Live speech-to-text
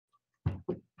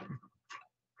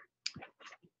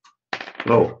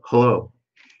Oh, hello.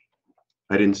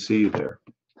 I didn't see you there.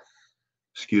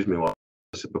 Excuse me while I have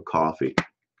a sip of coffee.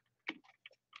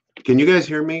 Can you guys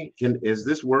hear me? Is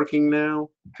this working now?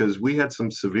 Because we had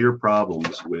some severe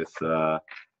problems with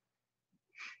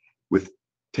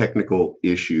technical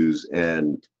issues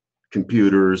and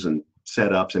computers and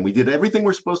setups, and we did everything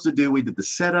we're supposed to do. We did the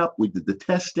setup, we did the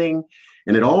testing,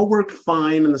 and it all worked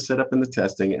fine in the setup and the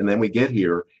testing. And then we get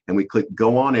here and we click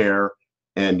go on air,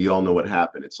 and you all know what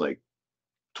happened. It's like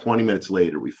 20 minutes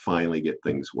later, we finally get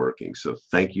things working. So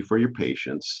thank you for your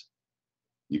patience.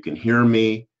 You can hear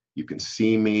me, you can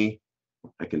see me.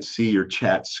 I can see your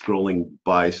chat scrolling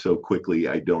by so quickly.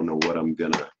 I don't know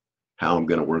how I'm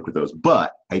gonna work with those.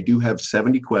 But I do have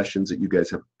 70 questions that you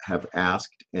guys have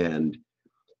asked, and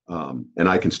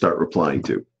I can start replying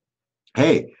to.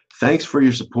 Hey, thanks for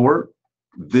your support.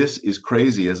 This is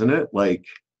crazy, isn't it? Like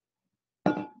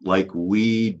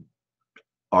we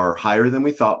are higher than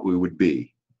we thought we would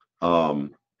be.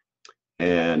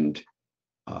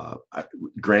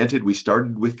 Granted, we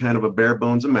started with kind of a bare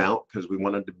bones amount because we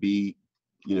wanted to be,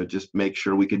 just make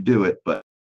sure we could do it, but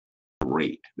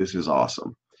great. This is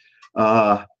awesome.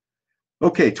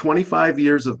 Okay, 25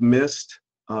 years of Myst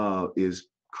is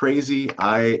crazy.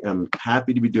 I am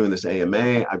happy to be doing this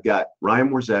AMA. I've got Ryan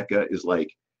Warzeka is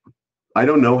like, I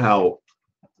don't know how,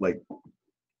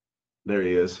 there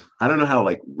he is. I don't know how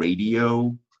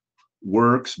radio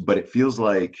works, but it feels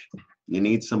like you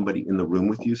need somebody in the room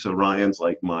with you. So Ryan's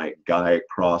like my guy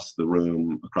across the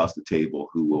room, across the table,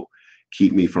 who will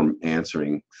keep me from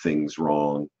answering things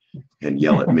wrong and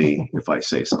yell at me if I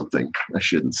say something I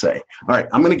shouldn't say. All right,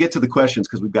 I'm going to get to the questions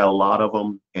because we've got a lot of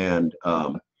them, and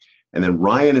then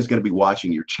Ryan is going to be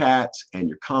watching your chats and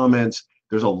your comments.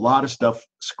 There's a lot of stuff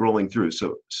scrolling through,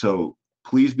 so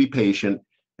please be patient,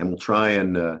 and we'll try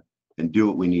and do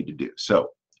what we need to do. So,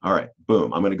 all right,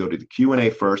 boom. I'm going to go to the Q&A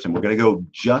first, and we're going to go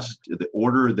just the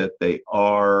order that they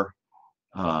are.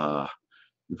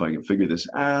 If I can figure this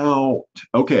out.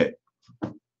 Okay.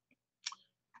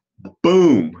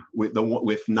 Boom. With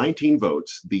 19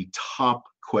 votes, the top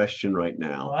question right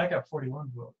now. Well, I got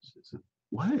 41 votes.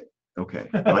 What? Okay.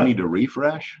 Do I need to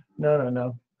refresh?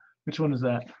 No. Which one is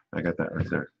that? I got that right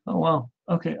there. Oh, wow.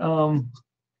 Okay.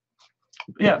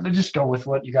 Yeah, just go with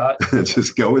what you got.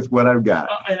 Just go with what I've got.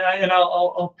 And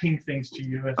I'll ping things to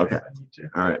you if I need to.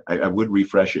 All right. I would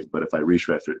refresh it, but if I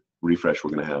refresh,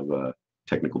 we're going to have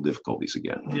technical difficulties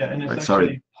again. Yeah, and it's right,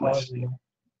 sorry. Pausing.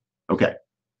 Okay.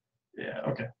 Yeah.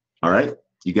 Okay. All right.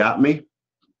 You got me?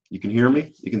 You can hear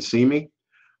me? You can see me?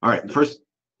 All right. First,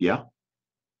 yeah.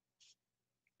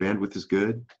 Bandwidth is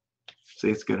good. See,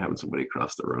 it's good having somebody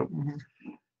across the room. Mm-hmm.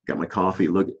 Got my coffee.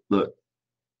 Look.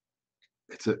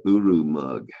 It's a Uru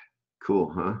mug.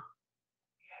 Cool, huh?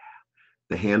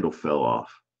 The handle fell off.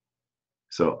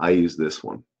 So I use this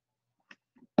one.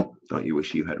 Don't you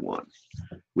wish you had one?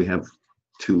 We have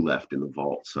 2 left in the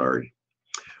vault, sorry.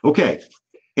 Okay,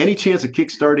 any chance of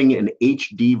kickstarting an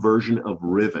HD version of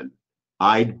Riven?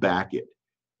 I'd back it.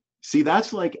 See,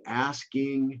 that's like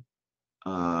asking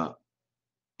a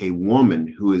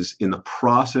woman who is in the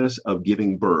process of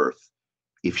giving birth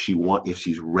if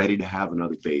she's ready to have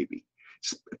another baby.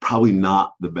 It's probably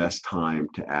not the best time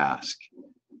to ask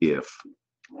if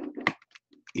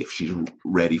she's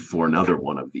ready for another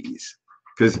one of these,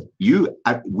 because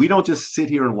we don't just sit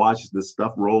here and watch this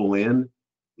stuff roll in.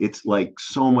 It's like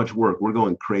so much work. We're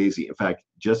going crazy. In fact,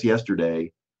 just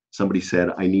yesterday somebody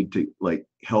said I need to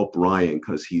help Ryan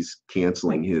because he's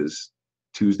canceling his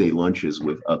Tuesday lunches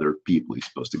with other people he's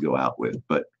supposed to go out with,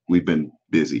 but we've been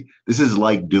busy. This is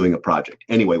like doing a project.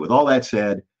 Anyway, with all that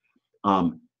said,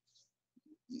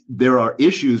 there are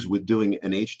issues with doing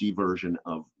an HD version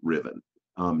of Riven.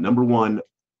 Number one,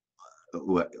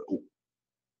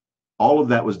 all of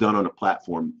that was done on a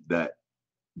platform that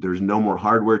there's no more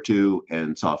hardware to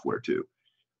and software to.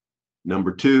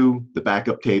 Number two, the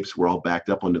backup tapes were all backed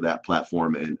up onto that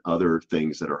platform and other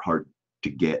things that are hard to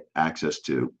get access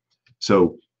to.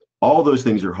 So all those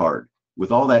things are hard.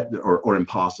 With all that, or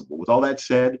impossible. With all that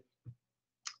said,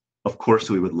 of course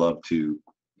we would love to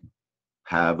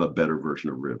have a better version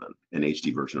of Riven, an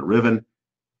HD version of Riven.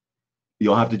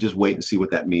 You'll have to just wait and see what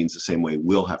that means, the same way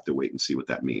we'll have to wait and see what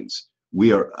that means.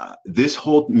 We are, this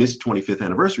whole Myst 25th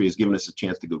anniversary has given us a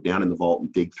chance to go down in the vault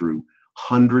and dig through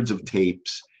hundreds of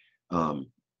tapes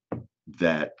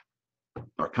that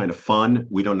are kind of fun.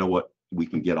 We don't know what we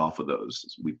can get off of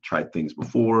those. We've tried things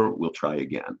before, we'll try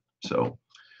again. So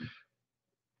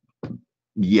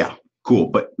yeah, cool.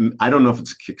 But I don't know if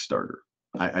it's a Kickstarter.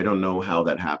 I don't know how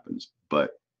that happens,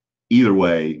 but either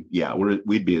way, yeah,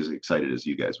 we'd be as excited as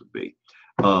you guys would be.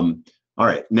 All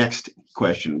right, next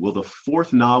question. Will the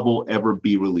 4th novel ever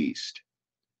be released?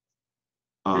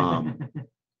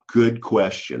 Good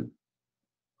question.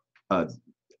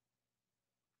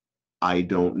 I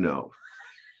don't know.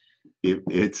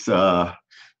 It's the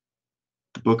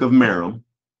Book of Merim,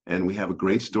 and we have a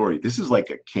great story. This is like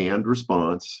a canned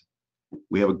response.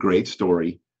 We have a great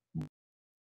story.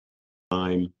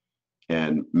 Time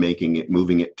and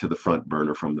moving it to the front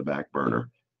burner from the back burner.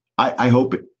 I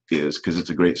hope it is, because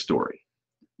it's a great story.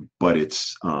 But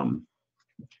it's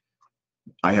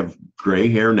I have gray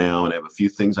hair now, and I have a few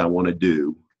things I want to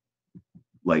do,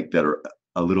 like that are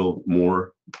a little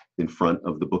more in front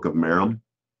of the Book of Merim.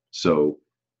 So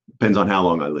depends on how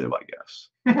long I live, I guess.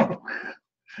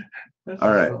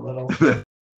 All right.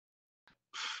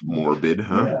 Morbid,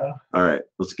 huh? Yeah. All right,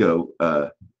 let's go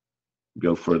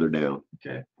further down.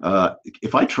 Okay.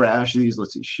 If I trash these,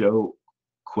 let's see, show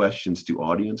questions to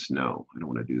audience. No, I don't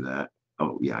want to do that.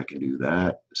 Oh yeah, I can do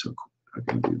that. So I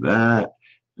can do that,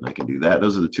 and I can do that.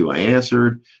 Those are the two I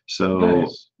answered. So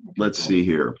nice. Let's see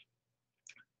here.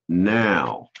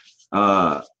 Now,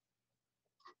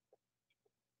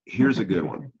 here's a good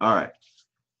one. All right.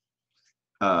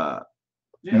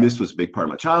 Myst was a big part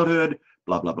of my childhood.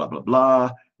 Blah blah blah blah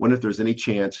blah. Wonder if there's any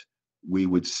chance we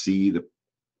would see the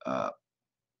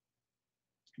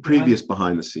previous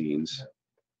behind the scenes.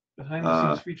 Behind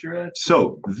the scenes featurette.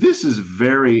 So this is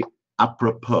very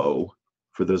apropos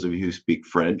for those of you who speak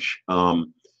French,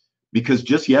 because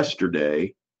just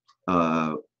yesterday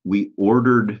we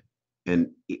ordered a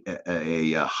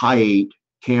high-8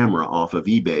 camera off of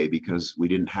eBay because we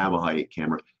didn't have a high-8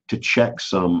 camera to check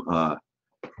some 8mm,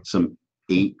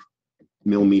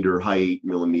 high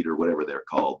 8mm, whatever they're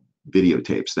called,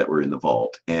 videotapes that were in the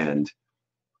vault, and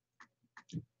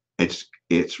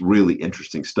it's really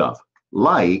interesting stuff.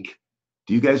 Like,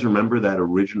 do you guys remember that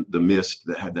the Myst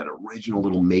that had that original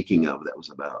little making of that was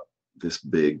about this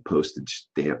big postage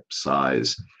stamp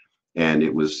size, and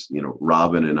it was, you know,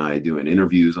 Robin and I doing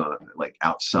interviews on like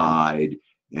outside,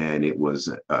 and it was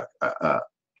a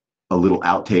little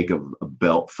outtake of a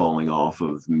belt falling off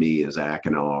of me as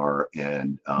Akinar,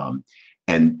 and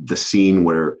the scene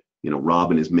where, you know,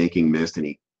 Robin is making Myst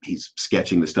and he's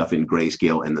sketching the stuff in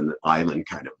grayscale, and then the island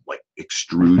kind of like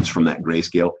extrudes from that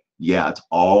grayscale. Yeah, it's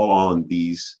all on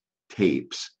these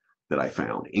tapes that I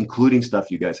found, including stuff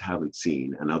you guys haven't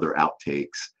seen and other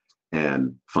outtakes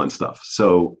and fun stuff.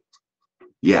 So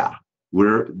yeah,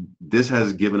 this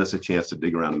has given us a chance to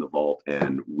dig around in the vault,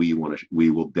 and we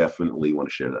will definitely want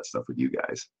to share that stuff with you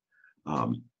guys.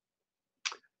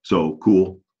 So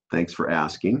cool. Thanks for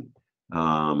asking.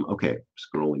 Okay,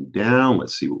 scrolling down.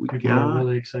 Let's see what we People got. are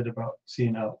really excited about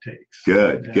seeing outtakes.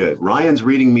 Good, good. Ryan's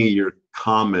reading me your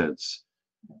comments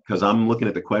because I'm looking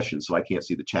at the questions, so I can't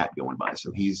see the chat going by.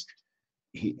 So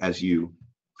as you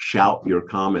shout your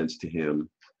comments to him.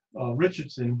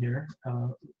 Richardson here,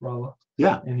 Rala.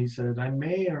 Yeah. And he said, I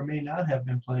may or may not have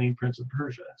been playing Prince of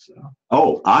Persia. So.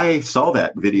 Oh, I saw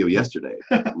that video yesterday.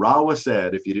 Rawa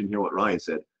said, if you didn't hear what Ryan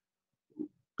said,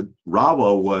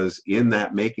 Rawa was in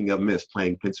that making of Myst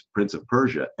playing Prince of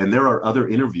Persia, and there are other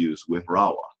interviews with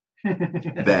Rawa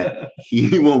that he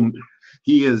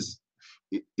is,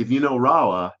 if you know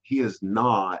Rawa, he is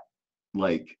not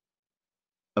like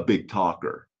a big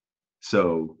talker,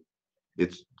 so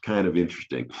it's kind of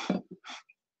interesting.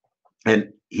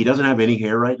 And he doesn't have any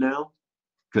hair right now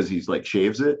because he's like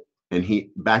shaves it, and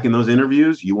back in those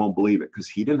interviews, you won't believe it because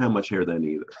he didn't have much hair then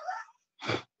either.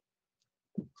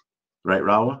 Right,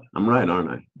 Rawa? I'm right, aren't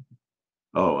I?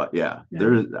 Oh, yeah.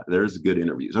 There's good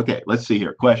interviews. Okay, let's see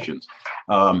here. Questions.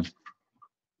 Is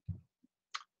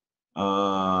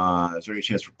there any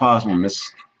chance for possible Myst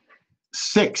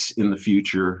 6 in the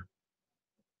future?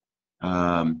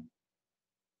 Yeah.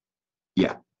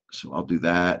 So I'll do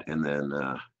that, and then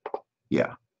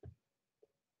yeah.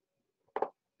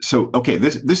 So okay,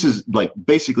 this is like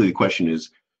basically the question is,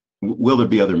 will there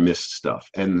be other Myst stuff?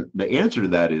 And the answer to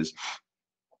that is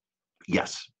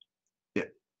yes.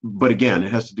 But again,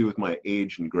 it has to do with my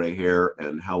age and gray hair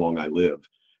and how long I live.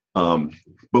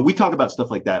 But we talk about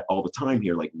stuff like that all the time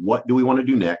here. Like, what do we want to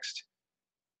do next?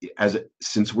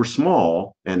 Since we're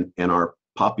small and our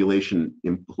population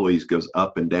employees goes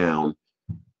up and down,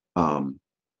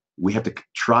 we have to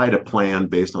try to plan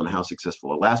based on how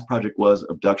successful our last project was.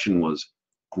 Abduction was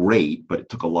great, but it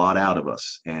took a lot out of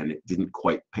us, and it didn't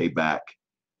quite pay back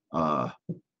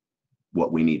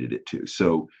what we needed it to.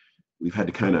 So we've had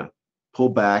to kind of pull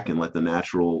back and let the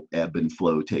natural ebb and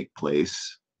flow take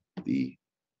place. The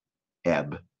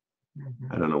ebb.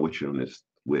 I don't know which one is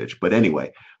which, but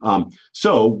anyway.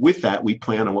 So with that, we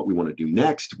plan on what we want to do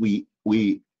next. We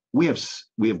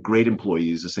have great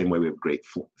employees the same way we have great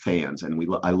fans, and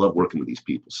I love working with these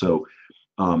people. So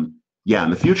yeah,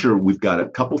 in the future, we've got a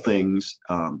couple things.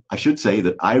 I should say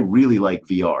that I really like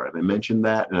VR, and I mentioned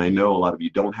that, and I know a lot of you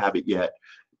don't have it yet,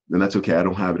 and that's okay. I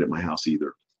don't have it at my house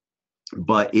either,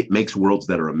 but it makes worlds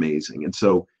that are amazing. And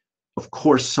so, of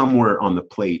course, somewhere on the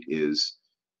plate is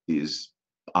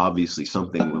obviously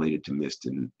something related to Myst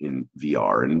in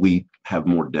VR, and we have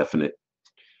more definite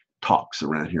talks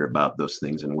around here about those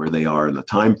things and where they are in the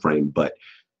time frame. But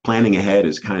planning ahead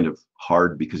is kind of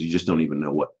hard because you just don't even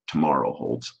know what tomorrow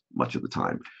holds much of the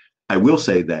time. I will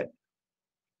say that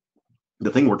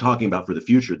the thing we're talking about for the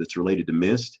future that's related to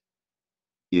Myst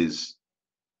is,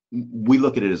 we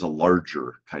look at it as a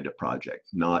larger kind of project,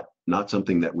 not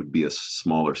something that would be a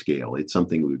smaller scale. It's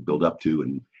something we would build up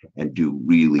to and do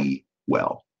really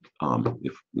well,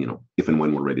 if and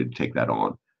when we're ready to take that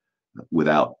on,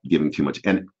 without giving too much.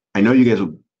 And I know you guys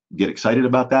will get excited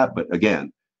about that, but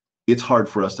again, it's hard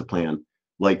for us to plan.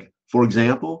 Like, for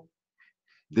example,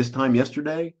 this time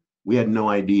yesterday, we had no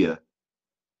idea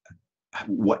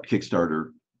what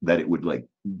Kickstarter, that it would like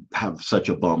have such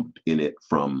a bump in it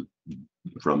from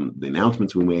the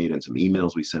announcements we made and some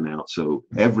emails we sent out. So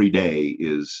every day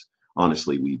is,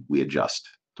 honestly, we adjust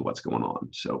to what's going on.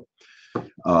 So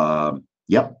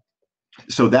yep.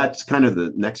 So that's kind of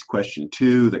the next question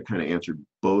too, that kind of answered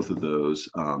both of those.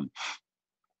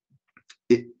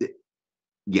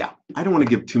 Yeah, I don't want to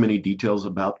give too many details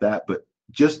about that, but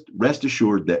just rest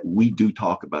assured that we do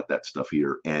talk about that stuff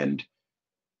here and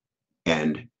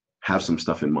have some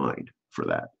stuff in mind for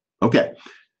that. Okay.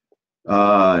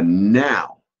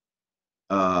 Now,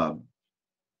 boom,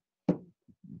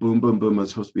 boom, boom. It's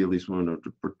supposed to be at least one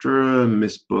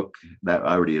Myst book. That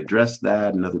I already addressed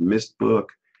that. Another Myst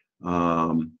book.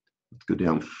 Let's go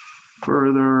down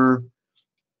further.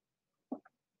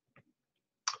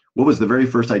 What was the very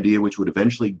first idea which would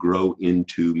eventually grow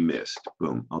into Myst?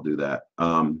 Boom, I'll do that.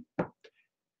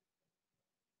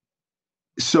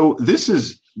 So this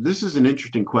is an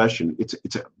interesting question.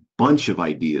 It's a bunch of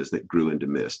ideas that grew into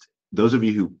Myst. Those of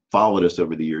you who followed us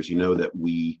over the years, you know that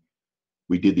we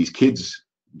did these kids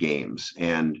games,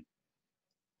 and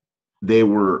they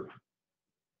were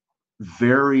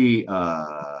very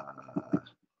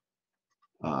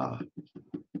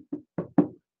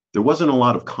there wasn't a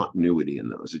lot of continuity in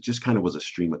those. It just kind of was a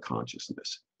stream of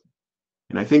consciousness.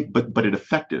 And I think, but it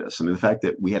affected us. I mean, the fact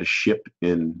that we had a ship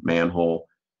in Manhole,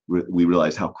 we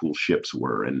realized how cool ships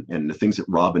were, and the things that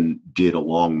Robin did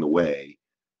along the way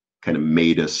kind of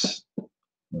made us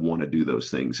want to do those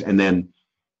things. And then,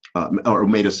 or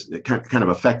made us, kind of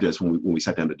affected us when we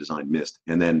sat down to design Myst.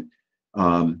 And then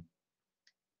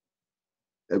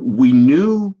we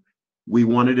knew we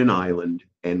wanted an island,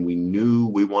 and we knew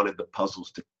we wanted the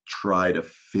puzzles to try to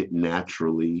fit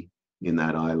naturally in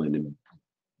that island. And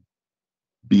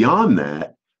beyond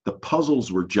that, the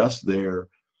puzzles were just there,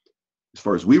 as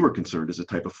far as we were concerned, as a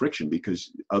type of friction,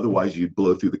 because otherwise you'd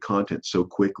blow through the content so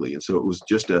quickly. And so it was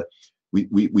just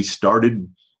we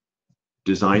started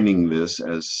designing this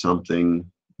as something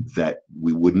that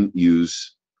we wouldn't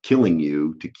use killing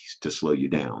you to slow you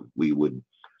down. We would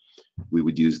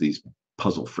use these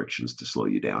puzzle frictions to slow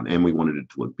you down, and we wanted it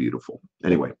to look beautiful.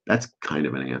 Anyway, that's kind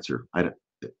of an answer. I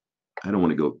don't want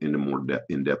to go into more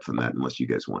in depth than that unless you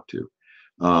guys want to.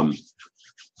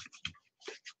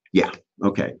 Yeah.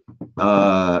 Okay.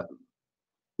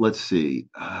 Let's see.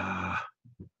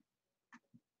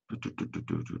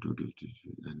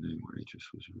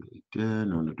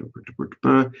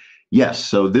 Yes.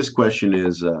 So this question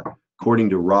is, according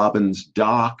to Robin's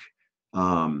doc,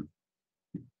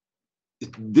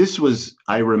 this was,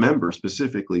 I remember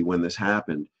specifically when this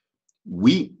happened,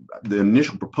 the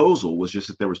initial proposal was just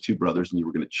that there was two brothers and you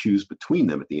were going to choose between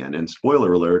them at the end. And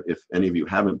spoiler alert, if any of you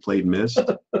haven't played Myst,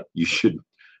 you should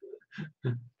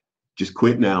just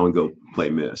quit now and go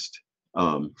play Myst.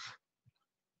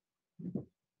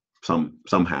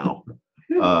 Somehow,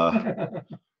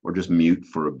 or just mute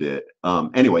for a bit.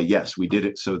 Anyway, yes, we did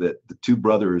it so that the two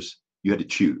brothers, you had to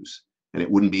choose, and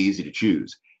it wouldn't be easy to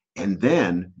choose. And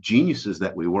then, geniuses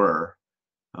that we were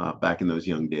back in those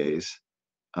young days,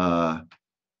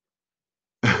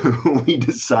 we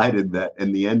decided that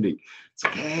in the ending, it's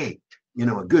like, hey, you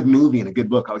know, a good movie and a good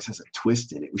book always has a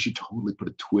twist in it. We should totally put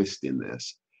a twist in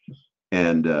this.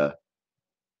 And that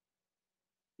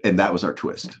was our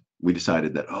twist. We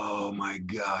decided that, oh my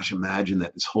gosh, imagine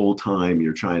that this whole time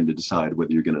you're trying to decide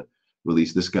whether you're going to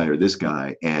release this guy or this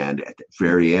guy. And at the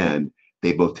very end,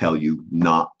 they both tell you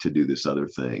not to do this other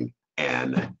thing.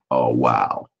 And oh,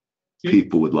 wow.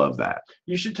 People would love that.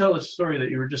 You should tell the story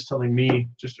that you were just telling me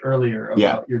just earlier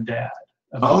about your dad.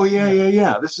 Oh,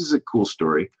 yeah. This is a cool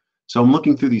story. So I'm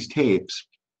looking through these tapes.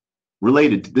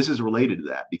 This is related to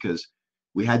that, because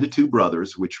we had the two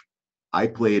brothers, which I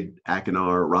played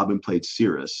Akinar, Robin played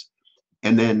Cirrus.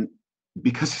 And then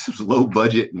because this was low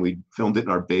budget and we filmed it in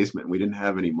our basement and we didn't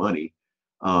have any money,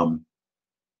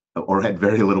 or had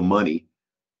very little money,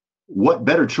 what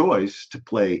better choice to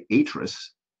play Atris,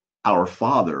 our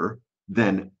father,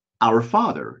 than our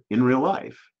father in real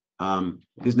life?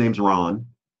 His name's Ron,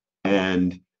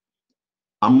 and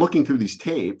I'm looking through these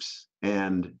tapes,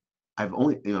 and I've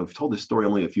told this story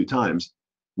only a few times.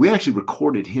 We actually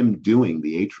recorded him doing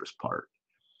the Atris part,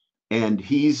 and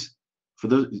he's, for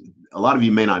those, a lot of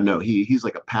you may not know, he's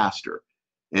like a pastor,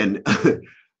 and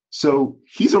so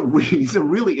he's a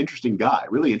really interesting guy,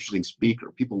 really interesting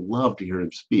speaker. People love to hear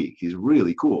him speak. He's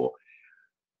really cool,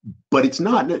 but it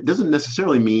doesn't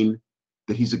necessarily mean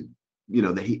that he's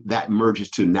that merges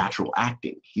to natural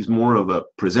acting. He's more of a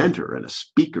presenter and a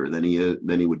speaker than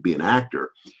he would be an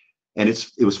actor. And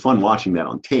it was fun watching that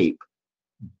on tape,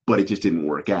 but it just didn't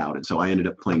work out. And so I ended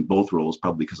up playing both roles,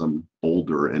 probably because I'm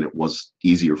older and it was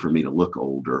easier for me to look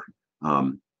older.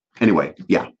 Anyway,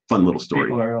 yeah, fun little story.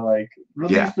 People are like,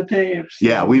 release the tapes.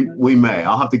 Yeah, we may.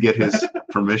 I'll have to get his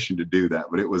permission to do that.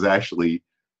 But it was actually,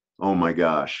 oh my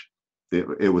gosh,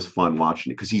 it was fun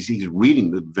watching it, because he's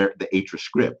reading the Atris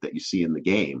script that you see in the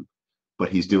game, but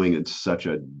he's doing it in such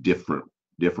a different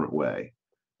way.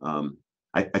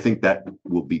 I think that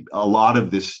will be, a lot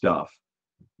of this stuff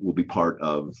will be part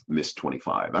of Myst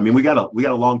 25. I mean, we got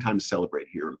a long time to celebrate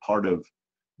here, and part of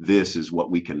this is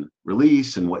what we can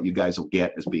release and what you guys will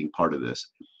get as being part of this.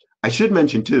 I should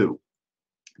mention too,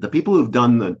 the people who've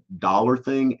done the dollar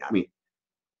thing, I mean,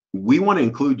 we want to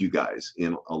include you guys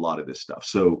in a lot of this stuff.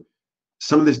 So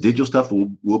some of this digital stuff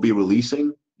we'll be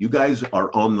releasing. You guys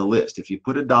are on the list. If you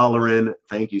put $1 in,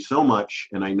 thank you so much.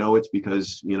 And I know it's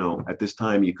because, at this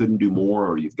time you couldn't do more,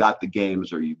 or you've got the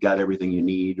games, or you've got everything you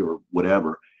need, or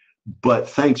whatever. But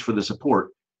thanks for the support.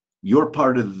 You're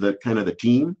part of the the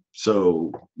team,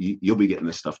 so you'll be getting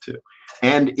this stuff too.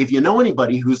 And if you know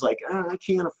anybody who's like, I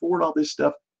can't afford all this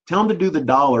stuff, tell them to do the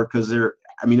 $1, because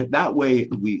that way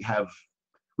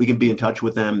we can be in touch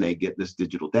with them. They get this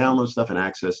digital download stuff and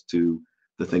access to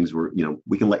the things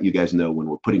we can let you guys know when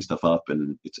we're putting stuff up,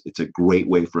 and it's a great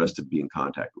way for us to be in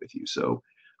contact with you. So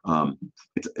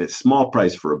it's a small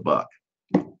price for $1,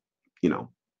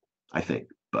 I think.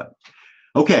 But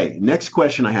okay, next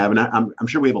question I have, and I'm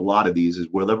sure we have a lot of these, is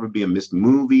will there ever be a Myst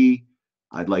movie?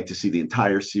 I'd like to see the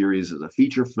entire series as a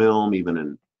feature film, even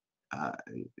an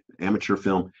amateur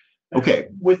film. Okay.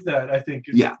 With that, I think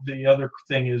the other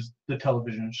thing is the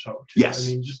television show too. Yes.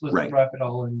 I mean, just let's wrap it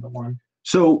all into one.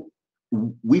 So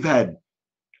we've had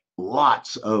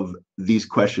lots of these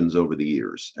questions over the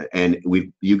years, and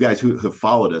you guys who have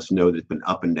followed us know that it's been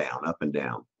up and down, up and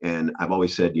down. And I've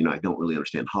always said, I don't really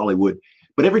understand Hollywood,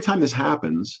 but every time this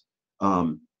happens,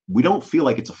 we don't feel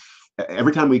like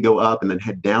every time we go up and then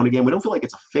head down again, we don't feel like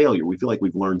it's a failure. We feel like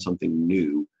we've learned something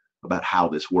new about how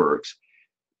this works.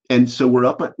 And so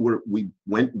we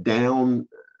went down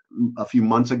a few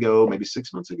months ago, maybe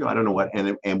 6 months ago, I don't know what,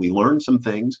 and we learned some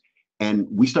things, and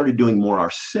we started doing more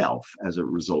ourselves as a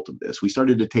result of this. We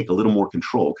started to take a little more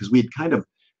control, because we had kind of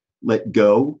let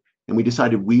go, and we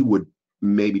decided we would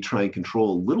maybe try and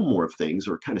control a little more of things,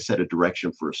 or kind of set a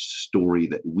direction for a story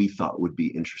that we thought would be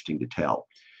interesting to tell.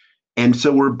 And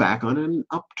so we're back on an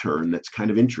upturn that's kind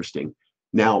of interesting.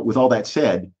 Now, with all that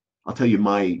said, I'll tell you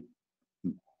my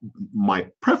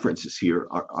preferences here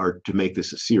are to make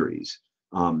this a series.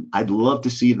 I'd love to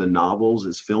see the novels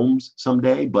as films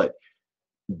someday, but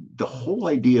the whole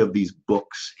idea of these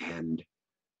books and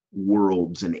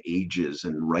worlds and ages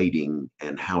and writing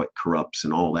and how it corrupts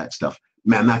and all that stuff,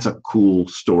 man, that's a cool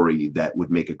story that would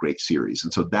make a great series.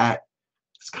 And so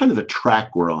it's kind of the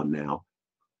track we're on now.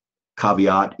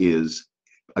 Caveat is,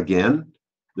 again,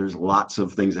 there's lots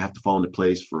of things that have to fall into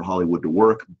place for Hollywood to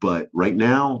work, but right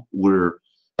now we're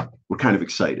kind of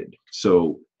excited.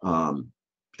 So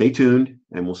stay tuned,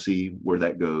 and we'll see where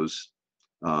that goes.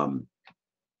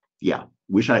 Yeah,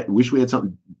 wish we had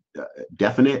something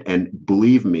definite, and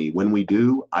believe me, when we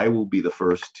do, I will be the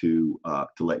first to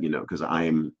let you know, because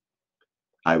I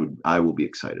will be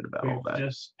excited about all that.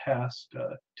 Just passed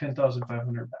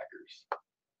 10,500 backers.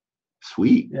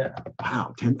 Sweet. Yeah.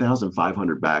 Wow,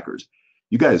 10,500 backers.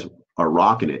 You guys are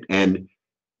rocking it. And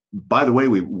by the way,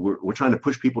 we're trying to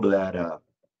push people to that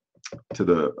to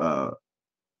the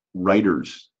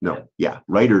writers. No,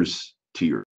 writers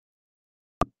tier.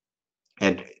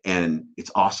 And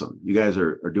it's awesome. You guys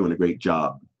are doing a great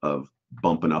job of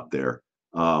bumping up there.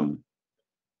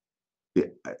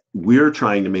 We're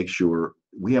trying to make sure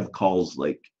we have calls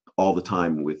like all the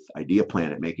time with Idea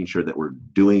Planet, making sure that we're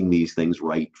doing these things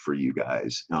right for you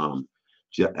guys.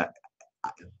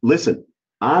 Listen,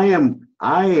 I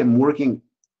am working.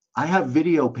 I have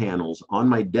video panels on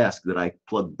my desk that I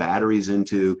plug batteries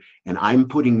into, and I'm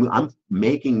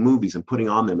making movies and putting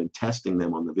on them and testing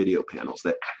them on the video panels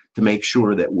to make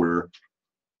sure that we're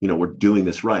doing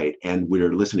this right, and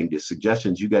we're listening to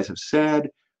suggestions you guys have said.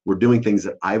 We're doing things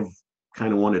that I've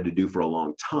kind of wanted to do for a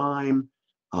long time.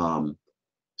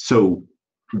 So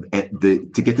to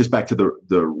get this back to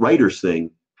the writers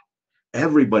thing,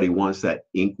 everybody wants that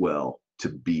inkwell to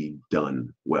be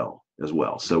done well as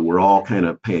well. So we're all kind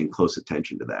of paying close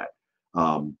attention to that.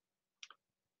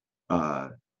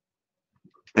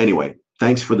 Anyway,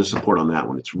 thanks for the support on that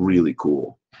one. It's really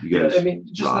cool. You guys, I mean,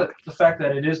 just the fact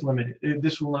that it is limited.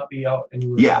 This will not be out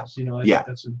anywhere else. I think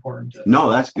that's important. No,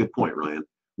 that's a good point, Ryan.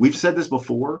 We've said this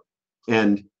before,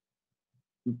 and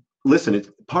listen,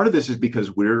 part of this is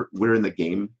because we're in the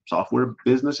game software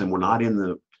business, and we're not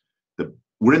in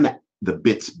we're in the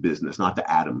bits business, not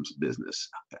the atoms business.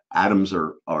 Atoms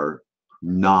are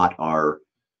not our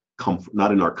comfort,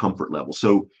 not in our comfort level.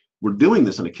 So we're doing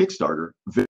this on a Kickstarter.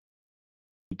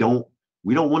 We don't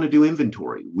want to do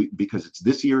inventory because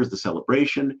this year is the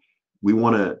celebration. We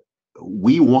want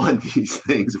these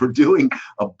things. We're doing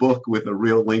a book with a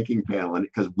real linking panel in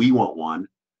it because we want one.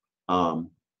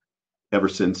 Ever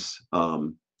since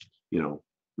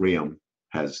Riam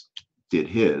did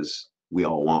his, we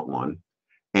all want one,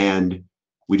 and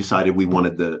we decided we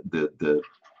wanted the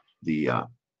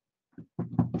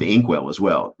inkwell as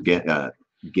well,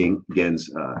 Gen's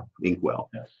inkwell.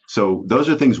 Yeah. So those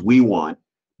are things we want,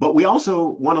 but we also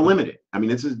want to limit it. I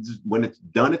mean, when it's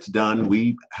done, it's done.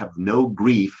 We have no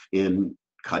grief in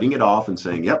cutting it off and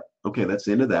saying, "Yep, okay, that's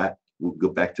the end of that. We'll go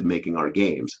back to making our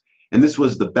games." And this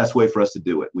was the best way for us to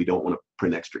do it. We don't want to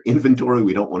print extra inventory.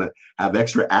 We don't want to have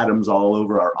extra atoms all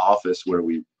over our office where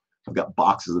we've got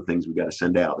boxes of things we've got to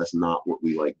send out. That's not what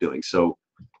we like doing. So,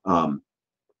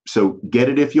 so get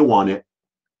it if you want it.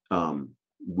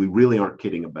 We really aren't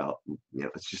kidding about,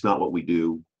 it's just not what we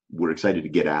do. We're excited to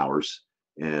get ours,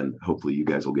 and hopefully you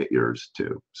guys will get yours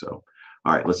too. So,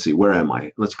 all right, let's see, where am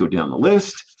I? Let's go down the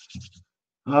list.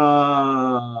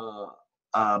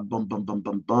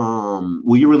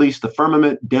 Will you release the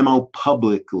Firmament demo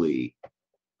publicly?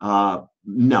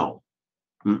 No.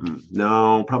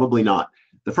 No, probably not.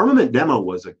 The Firmament demo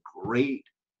was a great,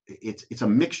 it's a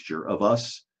mixture of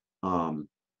us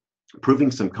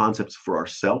proving some concepts for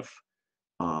ourselves,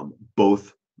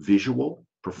 both visual,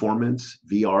 performance,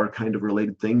 VR kind of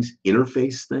related things,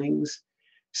 interface things,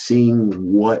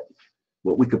 seeing what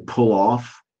we could pull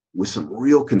off with some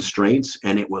real constraints.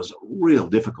 And it was real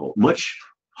difficult, much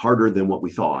harder than what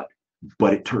we thought,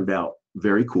 but it turned out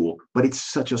very cool. But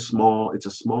it's a small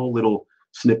little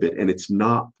snippet, and it's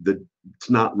not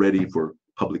ready for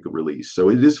public release. So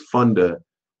it is fun to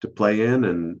play in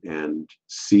and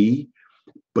see,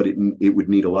 but it would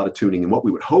need a lot of tuning. And what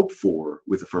we would hope for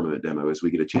with the Firmament demo is we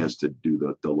get a chance to do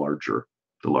the larger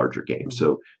game.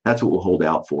 So that's what we'll hold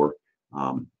out for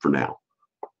now.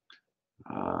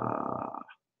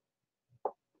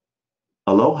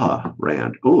 Aloha,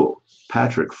 Rand. Oh,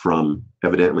 Patrick from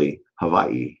evidently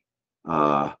Hawaii.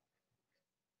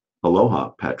 Aloha,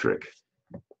 Patrick.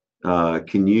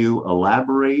 Can you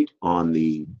elaborate on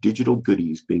the digital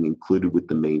goodies being included with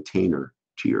the maintainer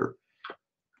tier?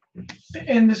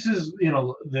 And this is,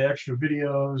 the extra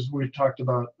videos we've talked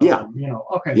about. Yeah.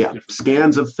 All kinds of different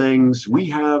scans of things. We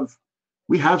have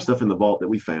stuff in the vault that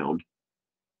we found.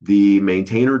 The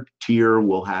maintainer tier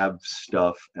will have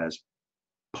stuff as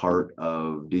part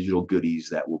of digital goodies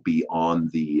that will be on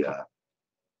the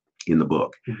in the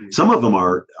book. Mm-hmm. Some of them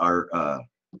are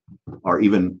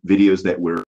even videos that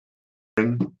we're.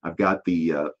 I've got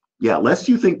the lest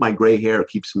you think my gray hair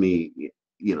keeps me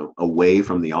away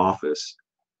from the office,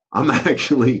 I'm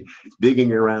actually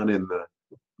digging around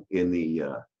in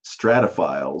the Strata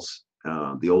files,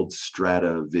 the old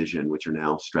Strata Vision, which are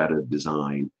now Strata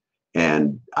Design,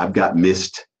 and I've got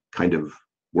Myst kind of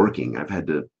working. I've had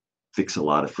to fix a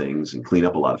lot of things and clean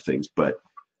up a lot of things, but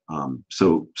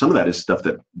so some of that is stuff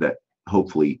that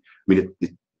hopefully,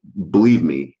 believe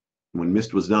me, when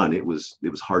Myst was done, it was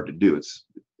hard to do.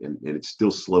 And it's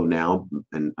still slow now,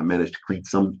 and I managed to clean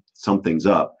some things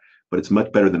up, but it's much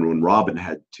better than when Robin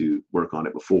had to work on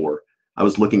it before. I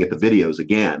was looking at the videos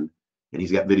again, and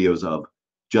he's got videos of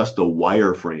just the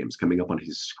wireframes coming up on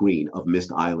his screen of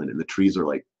Myst Island, and the trees are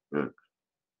like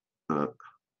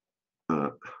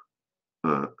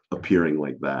appearing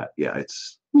like that. Yeah,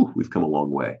 we've come a long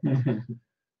way.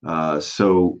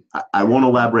 So I won't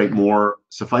elaborate more.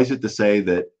 Suffice it to say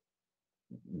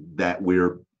that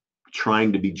we're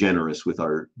trying to be generous with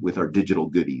our digital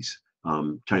goodies.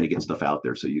 trying to get stuff out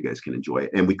there so you guys can enjoy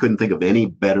it. And we couldn't think of any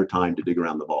better time to dig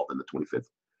around the vault than the 25th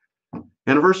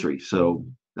anniversary. So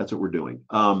that's what we're doing.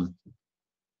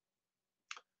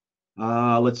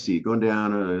 Let's see, going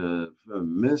down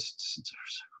Myst.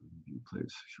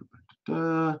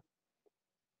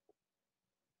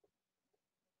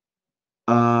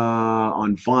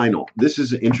 On vinyl, this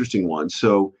is an interesting one.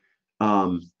 So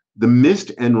the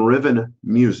Myst and Riven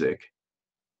music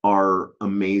are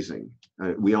amazing.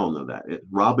 We all know that.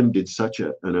 Robin did such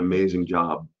an amazing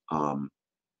job on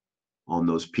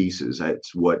those pieces.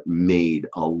 That's what made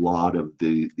a lot of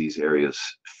these areas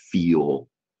feel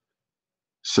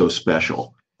so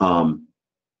special. And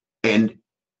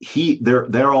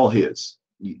they're all his.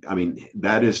 I mean,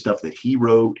 that is stuff that he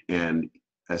wrote, and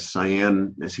as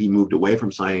he moved away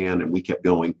from Cyan and we kept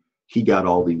going, he got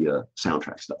all the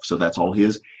soundtrack stuff. So that's all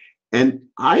his. And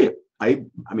I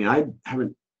mean, I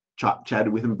haven't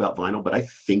chatted with him about vinyl, but I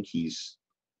think he's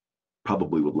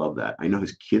probably would love that. I know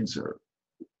his kids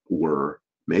were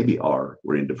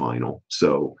into vinyl.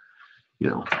 So, you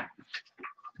know,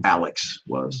 Alex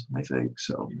was, I think.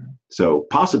 So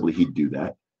possibly he'd do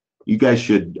that. You guys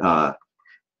should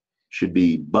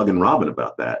be bugging Robin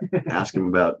about that. Ask him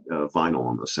about vinyl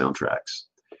on the soundtracks.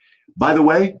 By the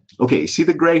way, okay, see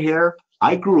the gray hair?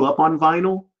 I grew up on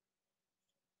vinyl.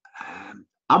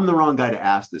 I'm the wrong guy to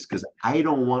ask this because I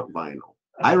don't want vinyl.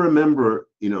 I remember,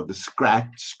 you know, the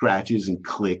scratches and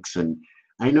clicks, and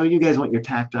I know you guys want your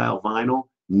tactile vinyl.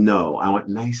 No, I want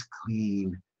nice,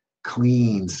 clean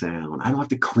sound. I don't have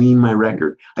to clean my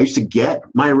record. I used to get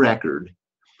my record,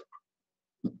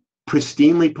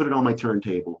 pristinely put it on my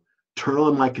turntable, turn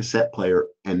on my cassette player,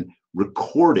 and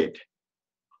record it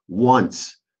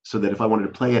once so that if I wanted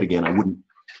to play it again, I wouldn't.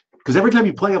 Because every time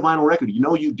you play a vinyl record, you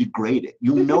know you degrade it.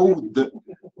 You know the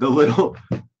little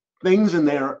things in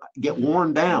there get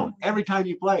worn down every time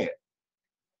you play it.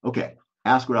 Okay,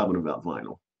 ask Robin about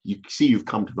vinyl. You see you've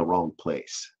come to the wrong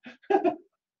place. All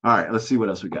right, let's see what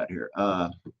else we got here.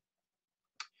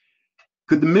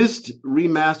 Could the Myst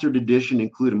remastered edition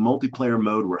include a multiplayer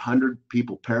mode where 100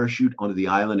 people parachute onto the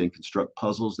island and construct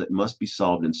puzzles that must be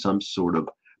solved in some sort of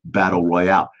battle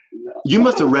royale? You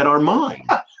must have read our mind.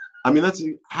 I mean,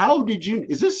 how did you,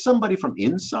 is this somebody from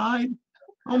inside?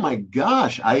 Oh my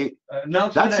gosh.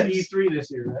 Announcement at E3 this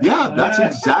year, right? Yeah, that's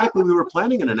exactly, we were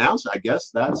planning an announcement. I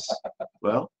guess that's,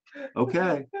 well,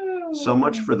 okay. So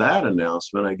much for that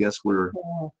announcement. I guess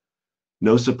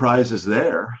no surprises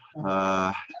there.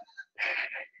 That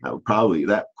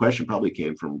question probably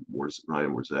came from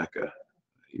Ryan Warzeka.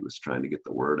 He was trying to get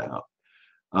the word out.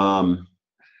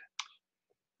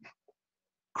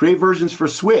 Create versions for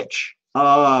Switch.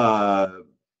 You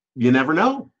never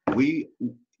know. I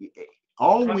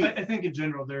think in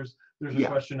general there's a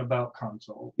question about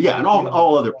console. Yeah, and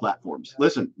all other platforms. Yeah.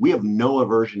 Listen, we have no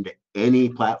aversion to any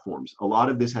platforms. A lot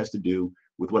of this has to do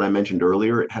with what I mentioned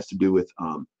earlier. It has to do with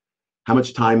how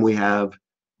much time we have,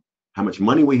 how much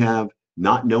money we have,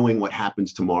 not knowing what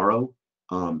happens tomorrow.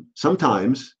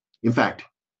 Sometimes, in fact,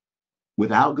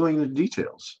 without going into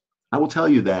details, I will tell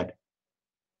you that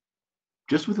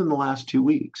just within the last 2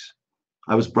 weeks,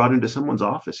 I was brought into someone's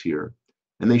office here,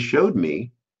 and they showed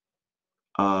me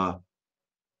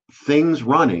things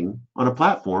running on a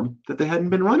platform that they hadn't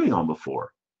been running on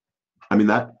before. I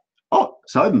mean,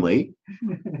 suddenly,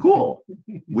 cool.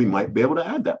 We might be able to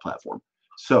add that platform.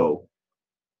 So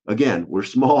again, we're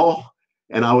small,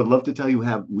 and I would love to tell you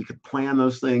we could plan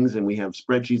those things and we have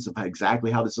spreadsheets of exactly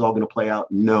how this is all going to play out.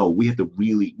 No, we have to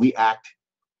we act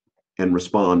and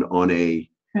respond on a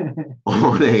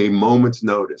moment's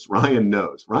notice. Ryan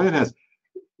knows. Ryan has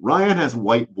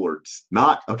whiteboards.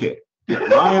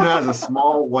 Ryan has a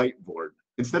small whiteboard.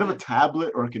 Instead of a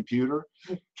tablet or a computer,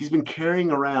 he's been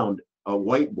carrying around a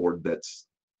whiteboard that's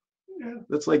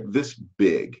like this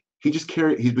big.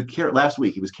 Last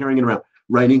week he was carrying it around,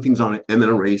 writing things on it and then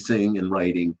erasing and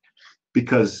writing,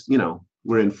 because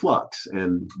we're in flux,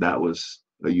 and that was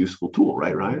a useful tool,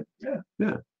 right, Ryan? Yeah.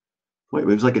 Wait, it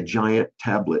was like a giant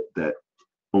tablet that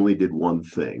only did one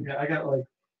thing. Yeah, I got like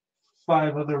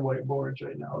 5 other whiteboards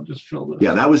right now, just filled with.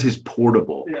 Yeah, that was his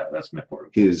portable. Yeah, that's my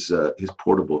portable. His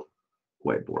portable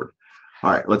whiteboard.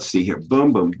 All right, let's see here.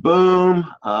 Boom, boom, boom.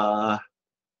 I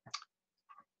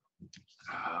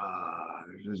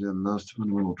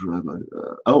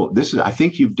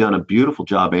think you've done a beautiful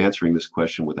job answering this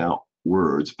question without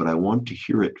words, but I want to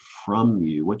hear it from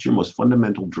you. What's your most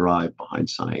fundamental drive behind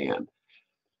Cyan?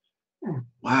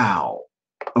 Wow.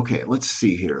 Okay, let's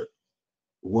see here.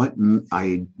 What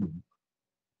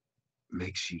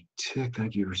makes you tick?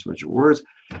 Thank you for so much words.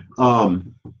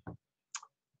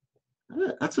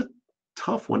 That's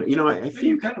tough one. You know, I think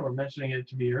you kind of were mentioning it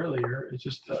to me earlier. It's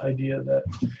just the idea that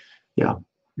yeah.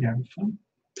 Fun.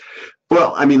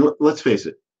 Well, I mean, let's face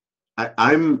it.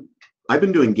 I've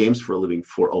been doing games for a living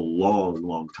for a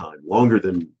long time, longer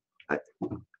than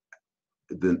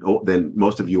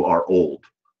most of you are old.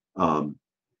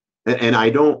 And I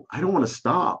don't want to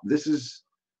stop. This is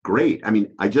great. I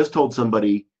mean, I just told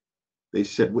somebody, they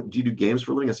said, "What do you do games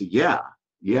for a living?" I said,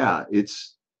 yeah,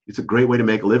 it's a great way to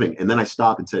make a living. And then I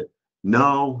stopped and said,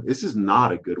 no, this is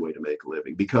not a good way to make a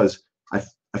living, because I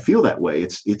feel that way.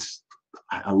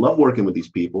 I love working with these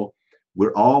people.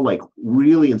 We're all like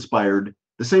really inspired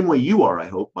the same way you are, I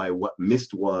hope, by what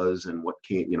Myst was and what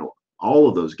came, you know, all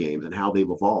of those games and how they've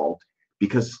evolved,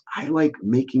 because I like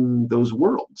making those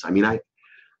worlds. I mean, I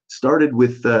started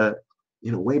with,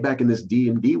 you know, way back in this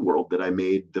D&D world that I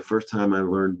made the first time I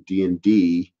learned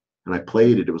D&D, and I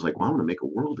played it. It was like, well, I want to make a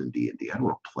world in D&D. I don't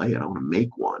want to play it. I want to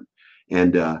make one.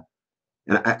 And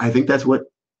I think that's what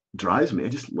drives me. I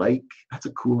just like, that's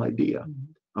a cool idea.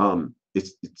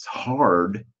 It's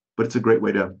hard, but it's a great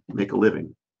way to make a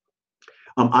living.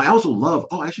 I also love,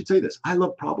 oh, I should say this. I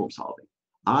love problem solving.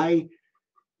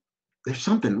 There's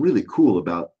something really cool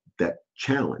about that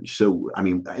challenge. So, I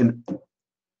mean, and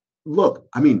look,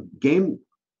 I mean, game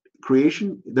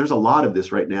creation, there's a lot of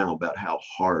this right now about how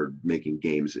hard making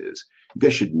games is. You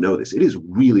guys should know this. It is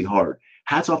really hard.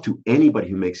 Hats off to anybody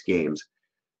who makes games.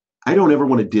 I don't ever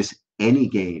want to diss any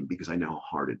game because I know how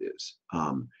hard it is.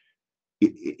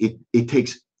 It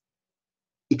takes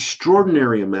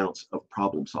extraordinary amounts of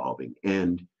problem solving.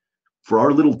 And for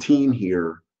our little team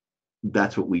here,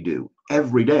 that's what we do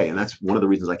every day. And that's one of the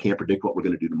reasons I can't predict what we're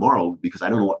going to do tomorrow, because I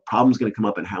don't know what problem's going to come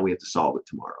up and how we have to solve it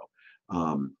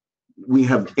tomorrow. We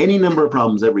have any number of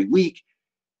problems every week,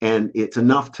 and it's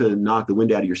enough to knock the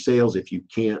wind out of your sails if you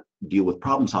can't deal with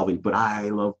problem solving. But I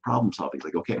love problem solving. It's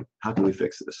like, okay, how can we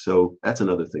fix this? So that's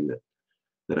another thing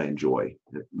that I enjoy.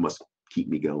 It must keep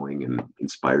me going and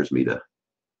inspires me to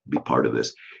be part of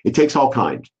this. It takes all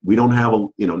kinds. We don't have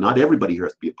not everybody here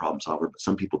has to be a problem solver, but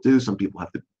some people do. Some people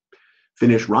have to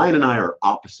finish. Ryan and I are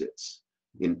opposites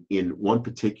in one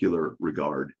particular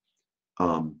regard.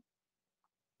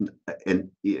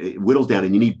 And it whittles down,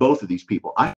 and you need both of these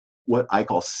people. What I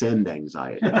call send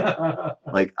anxiety.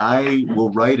 Like, I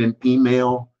will write an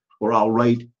email, or I'll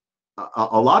write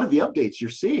a lot of the updates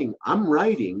you're seeing. I'm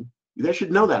writing. You guys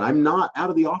should know that I'm not out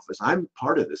of the office. I'm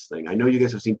part of this thing. I know you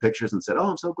guys have seen pictures and said, "Oh,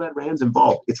 I'm so glad Rand's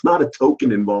involved." It's not a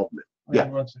token involvement. Yeah.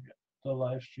 Once again, the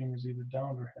live stream is either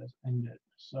down or has ended.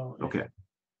 So okay.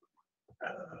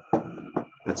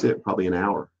 That's it. Probably an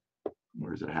hour,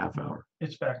 or is it a half hour?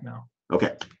 It's back now.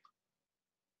 Okay.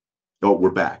 Oh,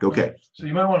 we're back. Okay. So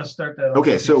you might want to start that.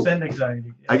 Okay. So send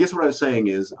anxiety. Yeah. I guess what I was saying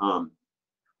is,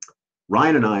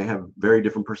 Ryan and I have very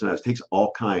different personalities. It takes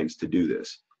all kinds to do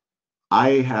this.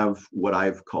 I have what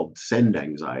I've called send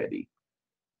anxiety.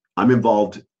 I'm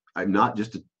involved. I'm not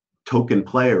just a token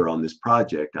player on this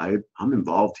project. I'm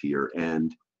involved here,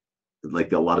 and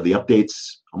like a lot of the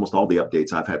updates, almost all the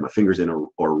updates, I've had my fingers in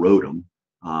or wrote them.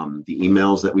 The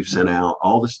emails that we've sent out,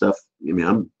 all the stuff. I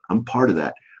mean, I'm part of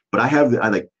that. But I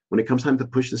like, when it comes time to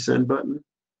push the send button,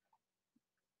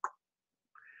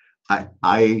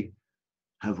 I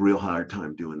have a real hard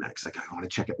time doing that, because I want to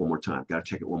check it one more time. Got to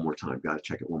check it one more time. Got to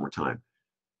check it one more time.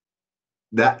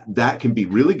 That can be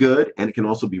really good, and it can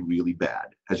also be really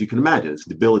bad. As you can imagine, it's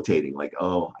debilitating. Like,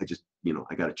 oh, I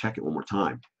got to check it one more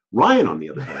time. Ryan, on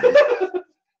the other hand,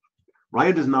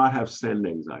 Ryan does not have send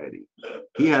anxiety.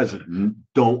 He has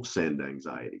don't send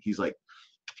anxiety. He's like,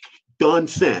 done,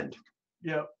 send.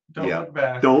 Yep. Don't look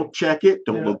back. Don't check it.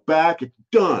 Don't look back. It's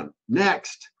done.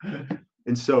 Next.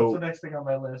 And so that's the next thing on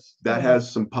my list. That has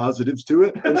some positives to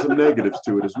it and some negatives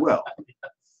to it as well.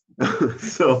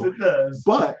 So, yes, it does.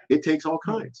 But it takes all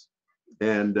kinds.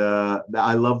 And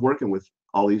I love working with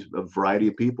all these variety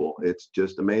of people. It's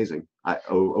just amazing.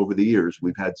 Over the years,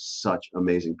 we've had such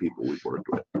amazing people we've worked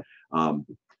with.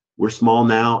 We're small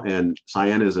now, and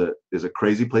Cyan is a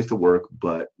crazy place to work,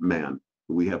 but man,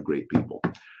 we have great people.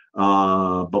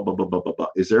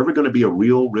 Is there ever going to be a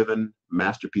Real Riven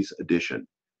Masterpiece edition?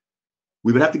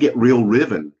 We would have to get Real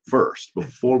Riven first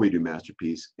before we do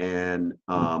Masterpiece. And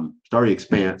Starry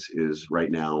Expanse is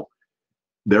right now,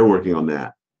 they're working on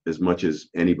that as much as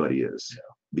anybody is,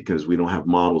 because we don't have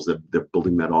models. They're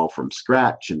building that all from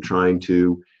scratch and trying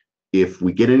to, if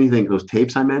we get anything, those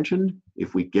tapes I mentioned,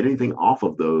 if we get anything off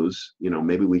of those,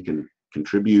 maybe we can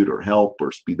contribute or help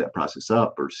or speed that process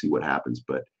up or see what happens.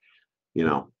 But,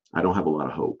 I don't have a lot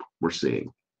of hope. We're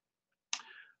seeing.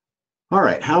 All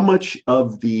right, how much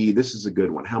of this is a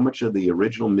good one, how much of the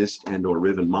original Myst and or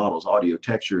Riven models, audio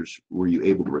textures, were you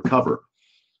able to recover?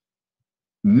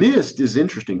 Myst is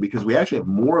interesting because we actually have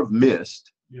more of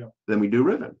Myst than we do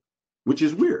Riven, which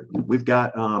is weird. We've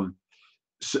got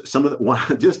some of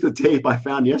the just the tape I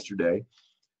found yesterday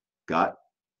got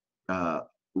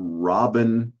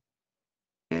Robin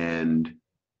and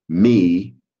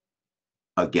me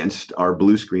against our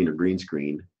blue screen or green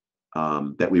screen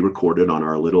that we recorded on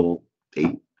our little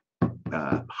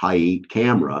high 8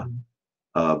 camera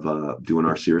of doing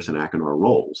our Cirrus and Achenar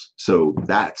rolls. So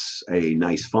that's a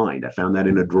nice find. I found that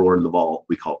in a drawer in the vault.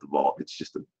 We call it the vault. It's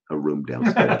just a room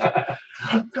downstairs.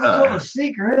 Full of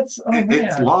secrets. Oh,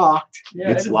 it's locked.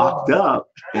 Yeah, it's locked up,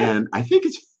 and I think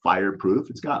it's fireproof.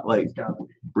 It's got like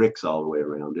bricks all the way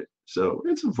around it, so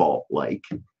it's a vault-like.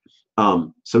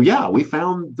 So yeah, we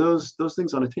found those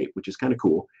things on a tape, which is kind of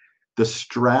cool. The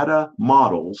Strata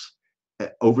models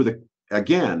over this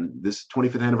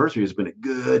 25th anniversary has been a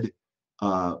good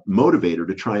motivator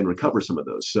to try and recover some of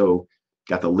those. So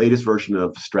got the latest version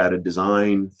of Strata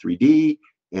Design 3D,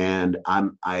 and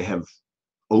I have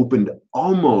opened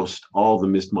almost all the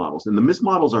Myst models, and the Myst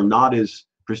models are not as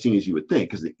pristine as you would think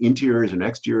because the interiors and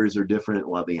exteriors are different. A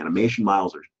lot of the animation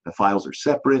files are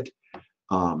separate.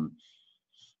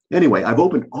 Anyway, I've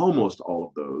opened almost all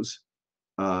of those.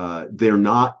 They're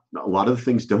not, a lot of the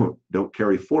things don't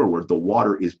carry forward. The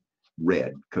water is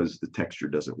red because the texture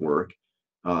doesn't work,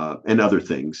 and other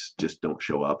things just don't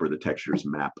show up, or the textures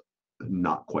map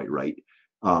not quite right.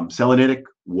 Selenitic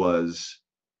was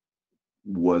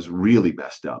really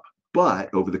messed up,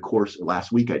 but over the course of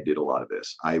last week I did a lot of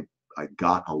this. I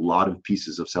got a lot of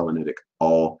pieces of Selenitic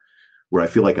all where I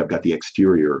feel like I've got the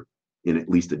exterior in at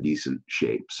least a decent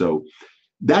shape. So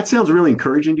that sounds really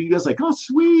encouraging to you guys, like, oh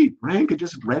sweet, Ryan could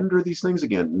just render these things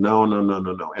again. No.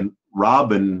 And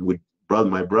Robin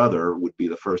my brother would be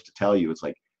the first to tell you, it's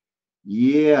like,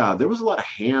 yeah, there was a lot of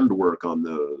handwork on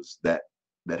those that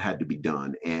had to be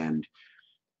done, and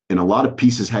a lot of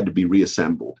pieces had to be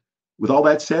reassembled. With all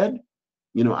that said,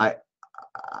 I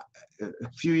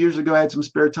a few years ago I had some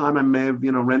spare time. I may have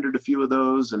rendered a few of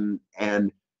those, and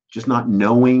just not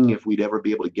knowing if we'd ever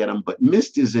be able to get them. But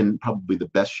Myst is in probably the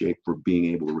best shape for being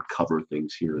able to recover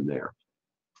things here and there.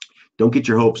 Don't get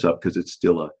your hopes up because it's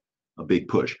still a big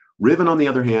push. Riven, on the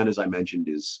other hand, as I mentioned,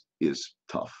 is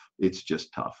tough. It's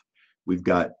just tough. We've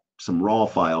got some raw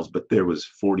files, but there was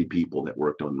 40 people that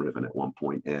worked on Riven at one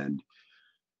point, and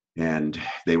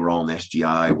they were all in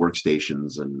SGI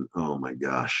workstations, and oh my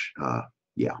gosh,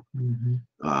 yeah.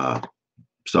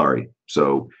 Sorry.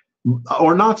 So,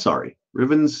 or not sorry.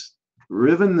 Riven is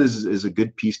a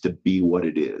good piece to be what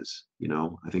it is.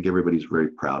 I think everybody's very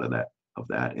proud of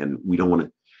that, and we don't want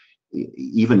to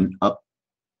even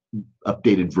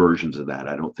updated versions of that.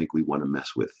 I don't think we want to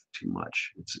mess with too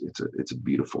much. It's a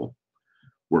beautiful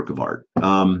work of art.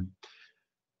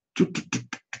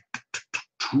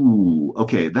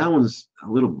 Okay, that one's a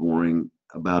little boring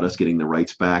about us getting the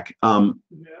rights back.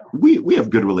 We have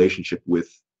good relationship with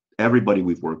everybody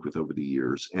we've worked with over the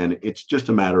years, and it's just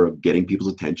a matter of getting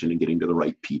people's attention and getting to the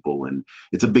right people, and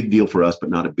it's a big deal for us but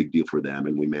not a big deal for them,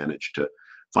 and we managed to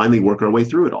finally work our way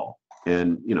through it all.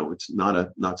 And it's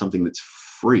not something that's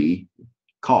free,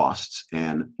 costs,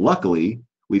 and luckily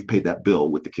we've paid that bill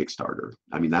with the Kickstarter.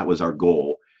 I mean, that was our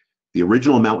goal. The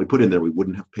original amount we put in there, we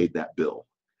wouldn't have paid that bill,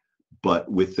 but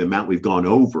with the amount we've gone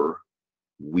over,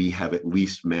 we have at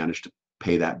least managed to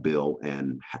pay that bill,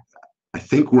 and I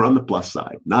think we're on the plus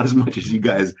side. Not as much as you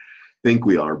guys think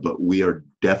we are, but we are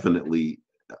definitely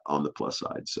on the plus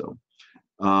side. So,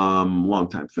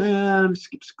 longtime fan,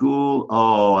 skip school.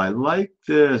 Oh, I like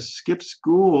this. Skip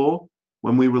school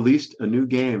when we released a new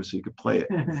game so you could play it.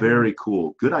 Very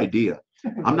cool. Good idea.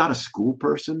 I'm not a school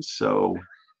person, so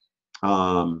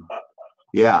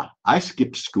yeah, I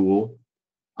skipped school.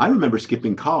 I remember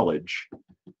skipping college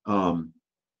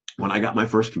when I got my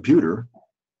first computer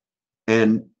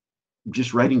and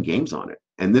just writing games on it.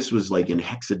 And this was like in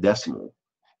hexadecimal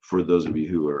for those of you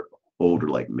who are older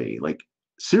like me. Like,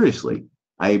 seriously,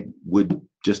 I would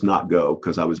just not go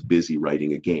because I was busy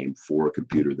writing a game for a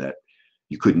computer that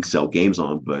you couldn't sell games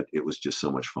on, but it was just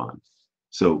so much fun.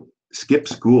 So skip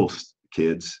school,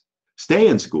 kids. Stay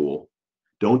in school.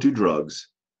 Don't do drugs,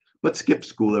 but skip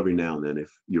school every now and then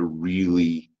if you're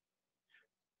really,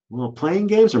 well, playing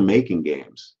games or making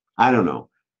games. I don't know.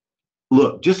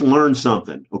 Look, just learn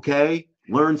something, okay?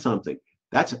 Learn something.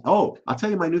 I'll tell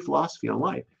you my new philosophy on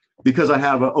life, because I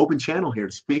have an open channel here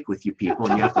to speak with you people,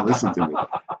 and you have to listen to me.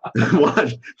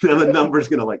 Watch, the number's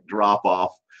gonna like drop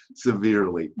off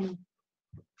severely.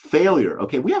 Failure.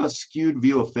 Okay, we have a skewed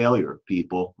view of failure,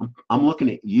 people. I'm looking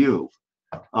at you.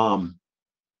 The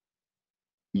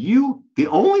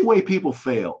only way people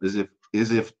fail is if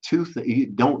you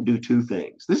don't do two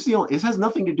things. It has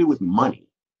nothing to do with money.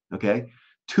 Okay,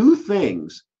 two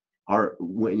things are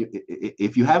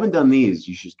if you haven't done these,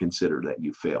 you should consider that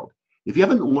you failed. If you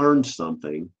haven't learned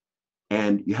something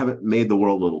and you haven't made the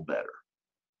world a little better,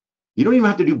 you don't even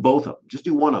have to do both of them. Just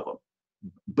do one of them.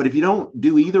 But if you don't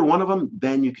do either one of them,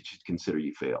 then you should consider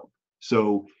you failed.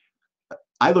 So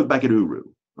I look back at Uru.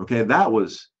 Okay, that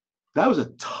was a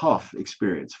tough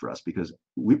experience for us because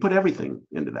we put everything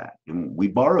into that and we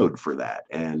borrowed for that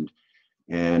and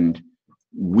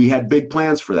we had big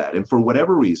plans for that, and for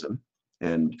whatever reason,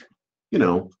 and you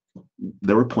know,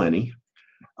 there were plenty.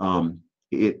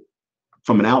 It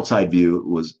from an outside view,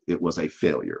 it was a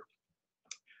failure.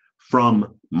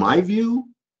 From my view,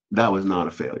 that was not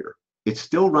a failure. It's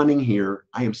still running here.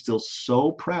 I am still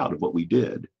so proud of what we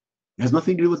did. It has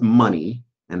nothing to do with money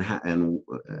and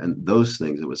those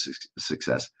things. It was a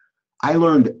success. I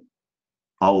learned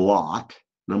a lot,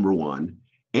 number one,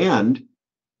 and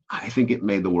I think it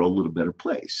made the world a little better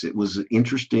place. It was an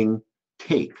interesting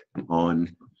take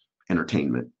on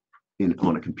entertainment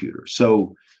on a computer.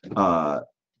 So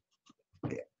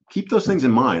keep those things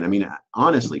in mind. I mean,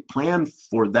 honestly, plan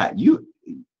for that.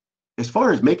 As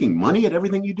far as making money at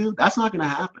everything you do, that's not going to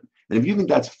happen. And if you think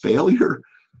that's failure,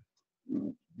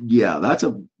 yeah,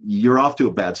 you're off to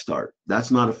a bad start.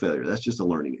 That's not a failure. That's just a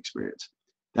learning experience.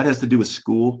 That has to do with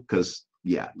school because,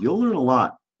 yeah, you'll learn a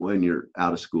lot when you're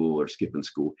out of school or skipping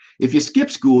school. If you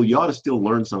skip school, you ought to still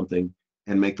learn something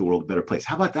and make the world a better place.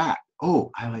 How about that?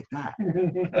 Oh, I like that.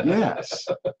 Yes.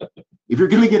 If you're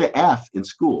going to get an F in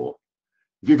school,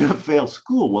 if you're going to fail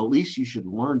school, well, at least you should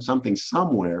learn something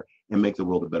somewhere and make the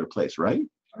world a better place, right?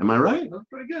 Am I right? That's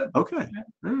pretty good. Okay.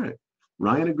 Yeah. All right.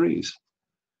 Ryan agrees.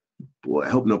 Boy, I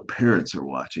hope no parents are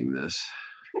watching this.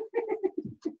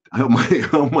 I hope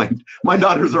my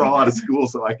daughters are all out of school,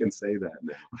 so I can say that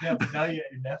now. Yeah, but now you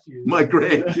got your nephews. My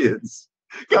grandkids.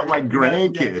 Got my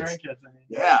grandkids. Yeah, grandkids, I mean.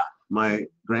 Yeah. My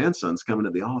grandson's coming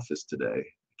to the office today.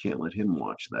 Can't let him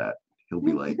watch that. He'll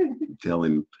be like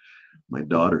telling my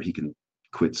daughter he can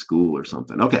quit school or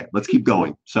something. Okay, let's keep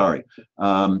going. Sorry.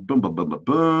 Boom, boom, boom, boom,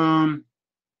 boom.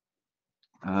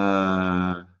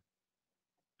 I'm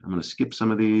going to skip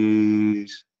some of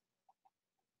these.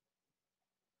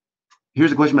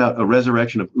 Here's a question about a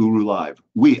resurrection of Uru Live.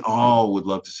 We all would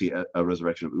love to see a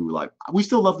resurrection of Uru Live. We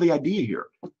still love the idea here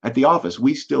at the office.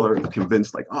 We still are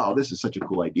convinced, like, oh, this is such a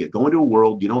cool idea. Go into a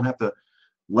world, you don't have to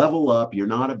level up.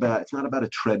 It's not about a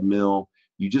treadmill.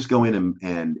 You just go in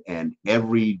and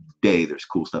every day there's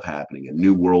cool stuff happening and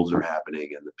new worlds are happening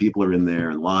and the people are in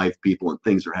there and live people and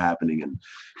things are happening and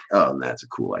that's a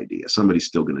cool idea. Somebody's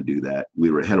still going to do that.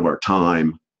 We were ahead of our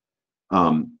time.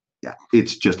 Yeah,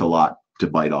 it's just a lot to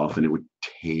bite off and it would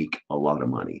take a lot of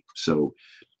money. So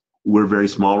we're very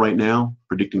small right now.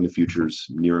 Predicting the future is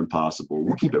near impossible.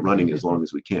 We'll keep it running as long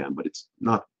as we can, but it's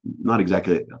not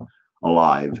exactly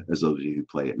alive as those of you who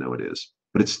play it know it is.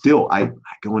 But it's still, I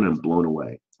go in and I'm blown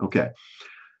away. Okay.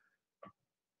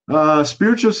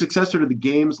 Spiritual successor to the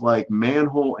games like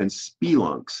Manhole and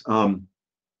Spelunks.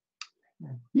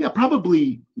 Yeah,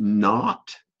 probably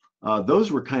not. Those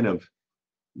were kind of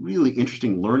really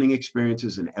interesting learning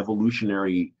experiences and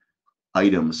evolutionary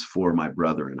items for my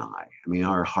brother and I. I mean,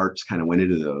 our hearts kind of went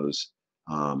into those.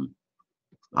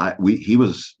 He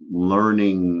was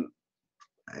learning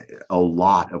a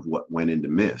lot of what went into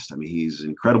Myst. I mean, he's an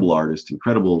incredible artist,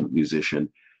 incredible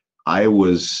musician. I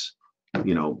was,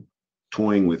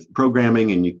 toying with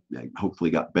programming, and hopefully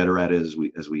got better at it as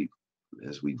we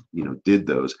did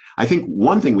those. I think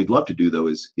one thing we'd love to do though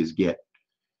is get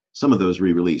some of those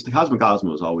re-released. The Cosmic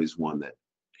Osmo is always one that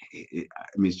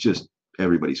it's just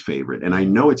everybody's favorite, and I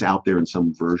know it's out there in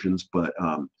some versions, but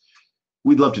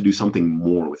we'd love to do something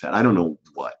more with that. I don't know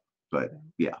what, but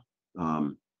yeah.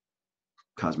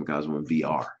 Cosmic Osmo in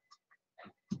VR.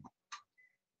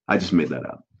 I just made that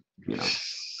up,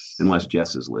 unless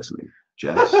Jess is listening.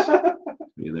 Jess, are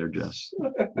you there, Jess?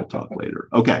 We'll talk later.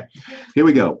 Okay, here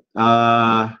we go.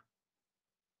 Oh,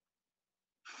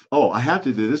 I have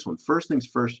to do this one. First things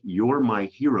first, you're my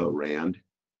hero, Rand.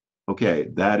 Okay,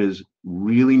 that is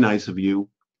really nice of you.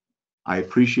 I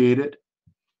appreciate it.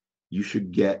 You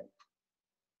should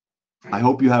I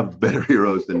hope you have better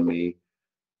heroes than me.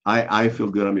 I feel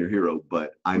good I'm your hero,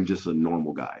 but I'm just a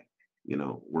normal guy,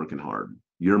 working hard.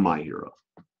 You're my hero.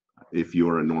 If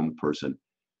you're a normal person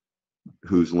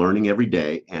who's learning every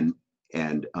day and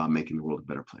making the world a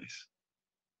better place.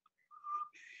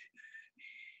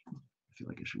 I feel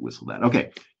like I should whistle that.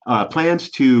 Okay. Plans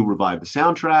to revive the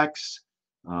soundtracks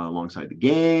alongside the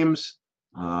games,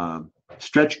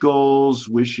 stretch goals,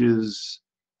 wishes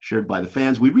shared by the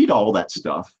fans. We read all that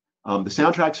stuff. The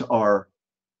soundtracks are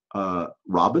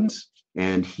Robin's,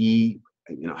 and he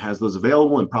has those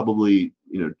available, and probably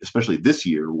especially this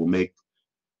year, will make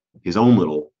his own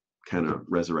little kind of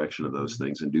resurrection of those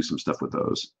things and do some stuff with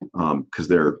those, because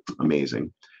they're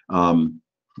amazing.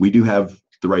 We do have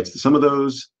the rights to some of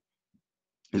those.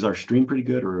 Is our stream pretty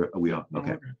good, or are we off?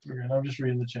 Okay. We're good. I'm just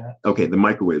reading the chat. Okay, the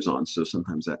microwave's on, so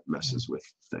sometimes that messes with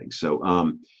things. So,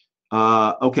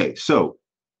 okay, so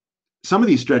some of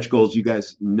these stretch goals you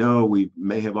guys know we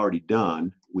may have already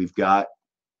done. We've got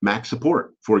Mac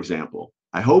support, for example.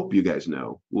 I hope you guys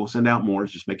know. We'll send out more,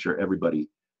 just make sure everybody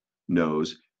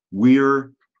knows.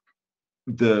 We're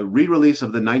the re-release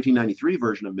of the 1993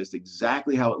 version of Myst,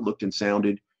 exactly how it looked and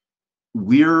sounded.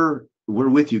 We're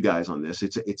with you guys on this.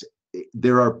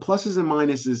 There are pluses and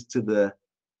minuses to the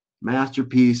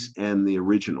masterpiece and the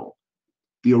original.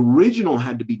 The original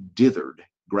had to be dithered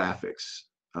graphics.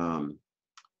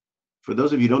 For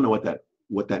those of you who don't know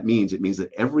what that means, it means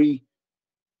that every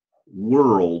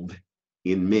world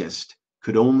in Myst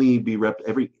could only be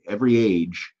every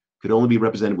age could only be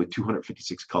represented with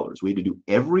 256 colors. We had to do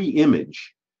every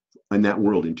image in that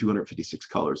world in 256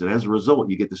 colors, and as a result,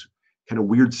 you get this kind of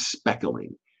weird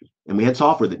speckling. And we had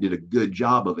software that did a good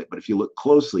job of it, but if you look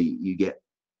closely, you get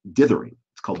dithering.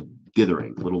 It's called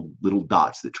dithering, little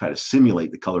dots that try to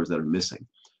simulate the colors that are missing.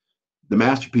 The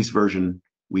masterpiece version,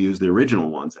 we used the original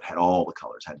ones that had all the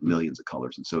colors, had millions of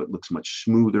colors, and so it looks much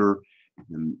smoother,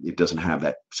 and it doesn't have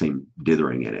that same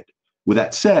dithering in it. With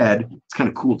that said, it's kind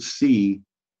of cool to see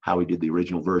how we did the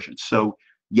original version. So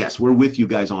yes, we're with you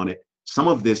guys on it. Some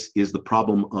of this is the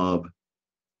problem of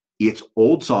it's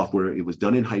old software. It was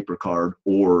done in HyperCard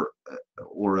or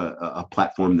a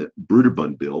platform that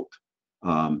Bruderbund built,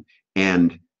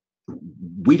 and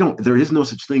there is no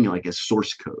such thing like a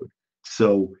source code.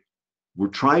 So we're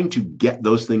trying to get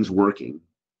those things working,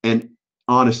 and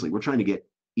honestly, we're trying to get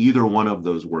either one of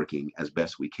those working as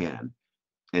best we can,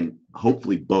 and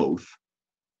hopefully both.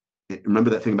 Remember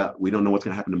that thing about we don't know what's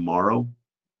going to happen tomorrow?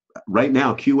 Right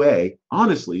now, QA,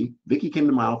 honestly, Vicky came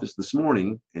to my office this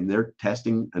morning and they're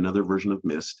testing another version of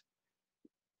Myst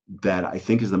that I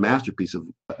think is the masterpiece of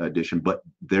edition, but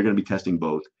they're going to be testing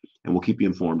both, and we'll keep you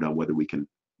informed on whether we can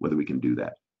do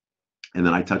that. And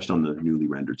then I touched on the newly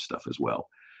rendered stuff as well.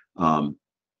 Full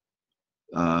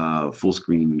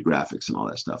screen graphics and all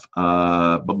that stuff.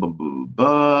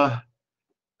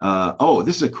 Oh,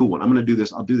 this is a cool one. I'm going to do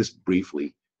this. I'll do this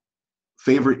briefly.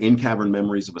 Favorite in-cavern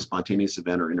memories of a spontaneous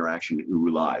event or interaction at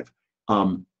Uru Live.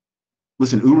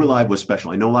 Listen, Uru Live was special.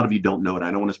 I know a lot of you don't know it.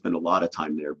 I don't want to spend a lot of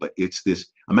time there, but it's this,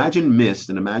 imagine Myst,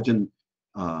 and imagine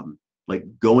like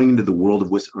going into the world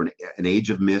of Myst, or an age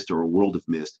of Myst, or a world of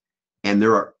Myst, and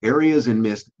there are areas in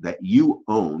Myst that you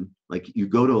own. Like you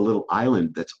go to a little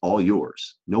island that's all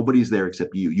yours. Nobody's there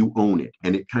except you. You own it,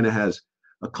 and it kind of has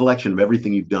a collection of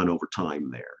everything you've done over time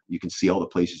there. You can see all the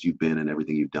places you've been and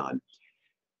everything you've done.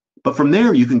 But from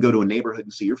there, you can go to a neighborhood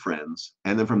and see your friends.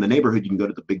 And then from the neighborhood, you can go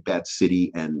to the big bad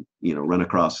city and, run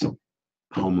across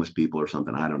homeless people or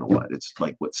something. I don't know what. It's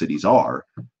like what cities are.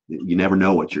 You never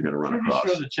know what you're going to run across. I'm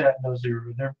sure the chat knows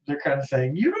you. They're kind of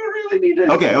saying, you don't really need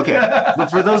to. Okay.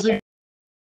 But for those of you,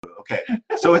 okay.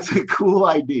 So it's a cool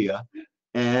idea.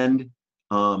 And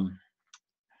our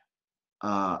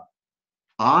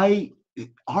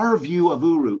view of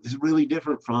Uru is really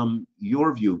different from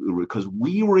your view of Uru, because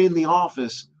we were in the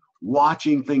office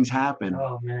watching things happen.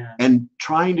 Oh, man. And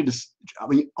trying to,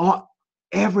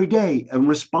 every day, and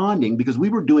responding, because we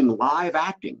were doing live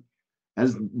acting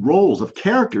as roles of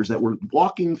characters that were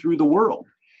walking through the world.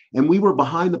 And we were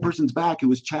behind the person's back who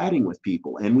was chatting with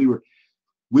people. And we were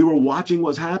watching what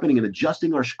was happening and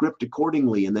adjusting our script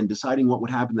accordingly, and then deciding what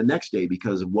would happen the next day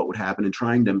because of what would happen, and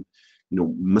trying to,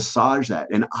 massage that.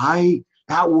 And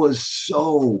that was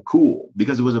so cool,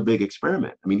 because it was a big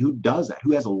experiment. I mean, who does that?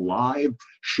 Who has a live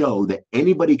show that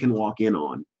anybody can walk in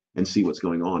on and see what's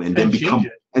going on, and then change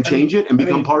it and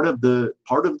become part of the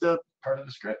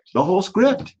script, the whole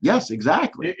script? Yes,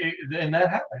 exactly. And that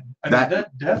happened.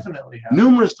 That definitely happened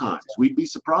numerous times. We'd be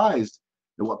surprised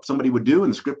at what somebody would do,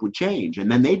 and the script would change, and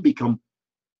then they'd become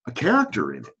a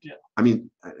character in it. Yeah. I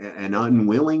mean, and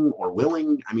unwilling or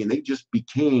willing. I mean, they just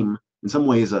became, in some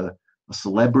ways, a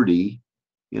celebrity,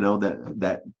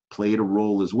 that played a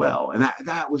role as well. And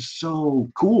that was so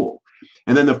cool.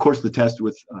 And then, of course, the test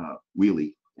with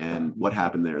Wheelie and what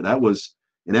happened there. That was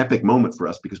an epic moment for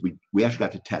us, because we actually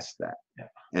got to test that. Yeah.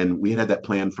 And we had that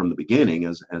planned from the beginning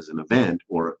as an event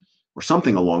or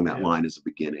something along that line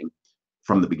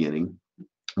from the beginning.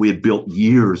 We had built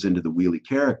years into the Wheelie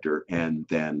character, and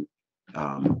then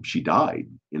she died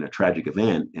in a tragic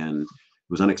event, and it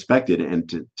was unexpected. And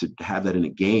to have that in a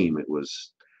game, it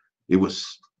was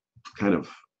kind of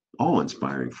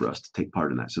awe-inspiring for us to take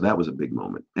part in that. So that was a big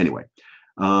moment. Anyway,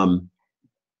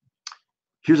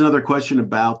 Here's another question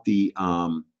about the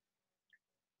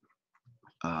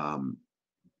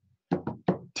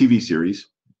TV series.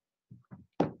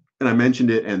 And I mentioned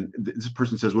it, and this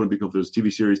person says, wouldn't it be cool if there's a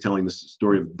TV series telling the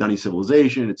story of Dunny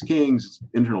civilization, its kings, its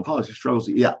internal politics, struggles?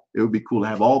 Yeah, it would be cool to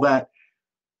have all that.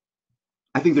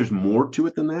 I think there's more to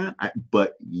it than that,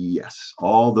 but yes,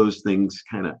 all those things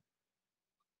kind of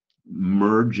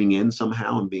merging in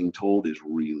somehow and being told is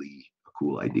really a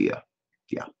cool idea.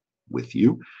 Yeah, with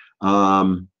you.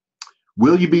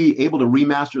 Will you be able to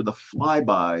remaster the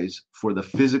flybys for the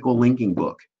physical linking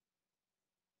book?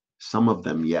 Some of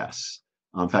them, yes.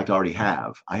 In fact, I already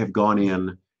have. I have gone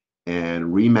in and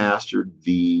remastered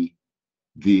the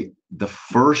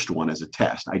first one as a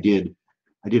test. I did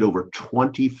over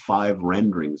 25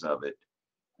 renderings of it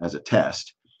as a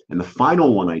test, and the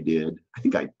final one I did, I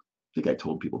think I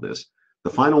told people this. The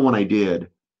final one I did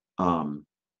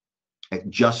at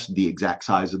just the exact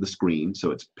size of the screen,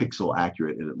 so it's pixel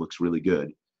accurate and it looks really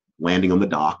good. Landing on the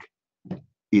dock,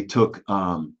 it took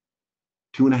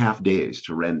 2.5 days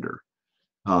to render,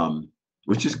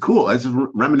 which is cool. It's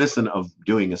reminiscent of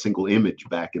doing a single image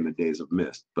back in the days of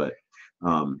Myst. But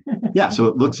yeah, so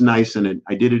it looks nice, and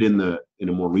I did it in a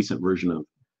more recent version of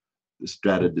the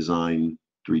Strata Design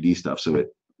 3D stuff, so it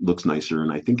looks nicer.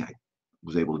 And I think I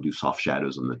was able to do soft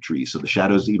shadows on the trees, so the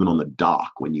shadows even on the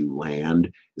dock when you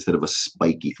land, instead of a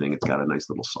spiky thing, it's got a nice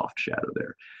little soft shadow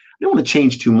there. I don't want to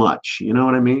change too much, you know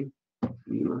what I mean?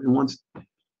 You know,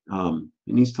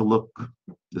 it needs to look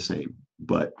the same,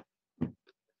 but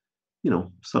you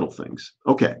know, subtle things.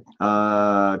 Okay.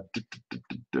 Probably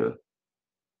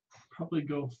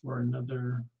go for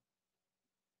another.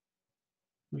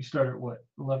 We start at what,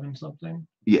 11 something?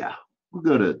 Yeah, we'll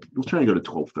try and go to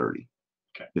 12:30.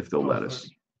 Okay. If they'll let us.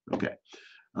 Okay.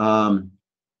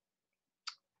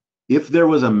 If there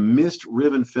was a Myst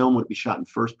Riven film, would it be shot in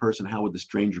first person? How would the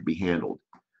stranger be handled?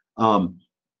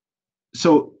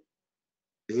 So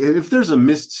if there's a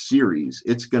Myst series,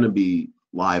 it's going to be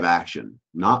live action,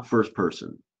 not first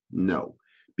person. No,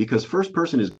 because first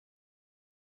person is,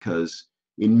 because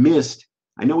in Myst,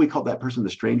 I know we called that person the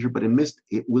stranger, but in Myst,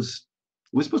 it was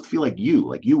supposed to feel like you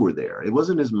were there. It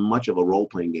wasn't as much of a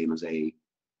role-playing game as a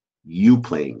you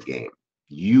playing game.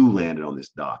 You landed on this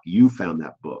dock. You found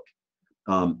that book.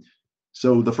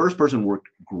 So the first person worked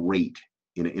great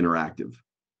from an interactive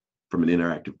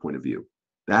point of view.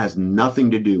 That has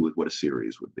nothing to do with what a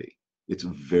series would be. It's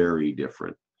very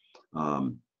different.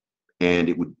 And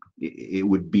it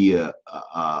would be a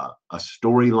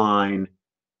storyline,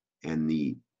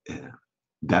 and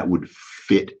that would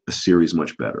fit a series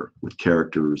much better with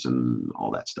characters and all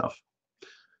that stuff.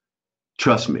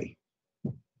 Trust me.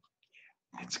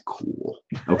 It's cool.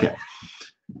 Okay.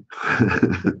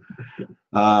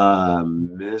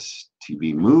 Myst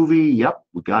TV movie. Yep,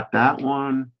 we got that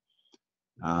one.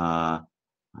 I'm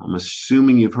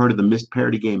assuming you've heard of the Myst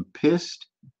parody game Pissed.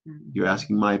 You're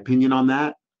asking my opinion on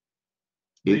that.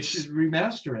 They should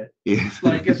remaster it. It's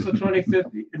like it's the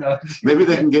 25th. You know. Maybe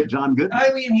they can get John Goodman.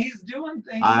 I mean, he's doing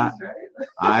things, right?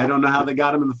 I don't know how they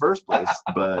got him in the first place,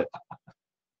 but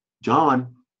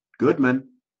John Goodman.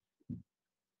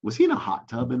 Was he in a hot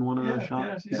tub in one of those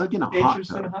shots? He's like in a hot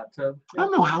tub. Yeah. I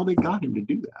don't know how they got him to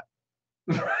do that.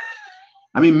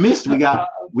 I mean, Myst, we got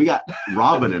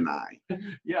Robin and I.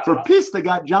 Yeah. For Pissed, they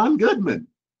got John Goodman.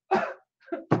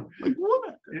 Like,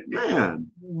 what?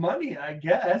 Man. Money, I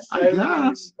guess. I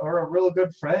guess. Or a real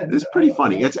good friend. It's pretty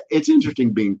funny. It's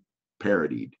interesting being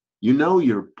parodied. You know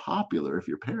you're popular if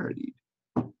you're parodied.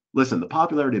 Listen, the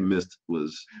popularity of Myst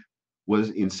was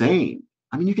insane.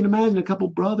 I mean, you can imagine a couple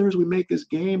brothers, we make this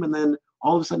game, and then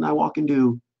all of a sudden I walk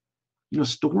into,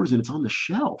 stores and it's on the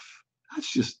shelf.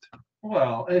 That's just,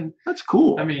 well, and that's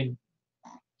cool. I mean,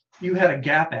 you had a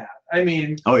Gap ad. I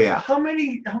mean, oh yeah. How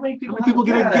many people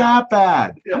get a Gap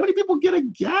ad? Yeah. How many people get a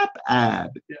Gap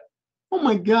ad? Yeah. Oh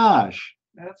my gosh.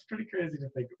 That's pretty crazy to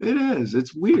think about. It is.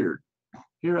 It's weird.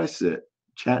 Here I sit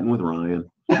chatting with Ryan,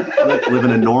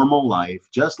 living a normal life,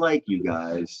 just like you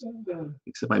guys,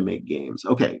 except I make games.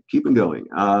 Okay, keeping going.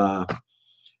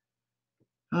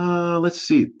 Let's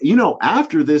see.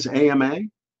 After this AMA,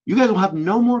 you guys will have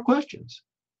no more questions.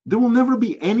 There will never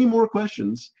be any more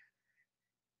questions.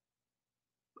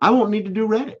 I won't need to do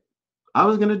Reddit. I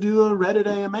was going to do a Reddit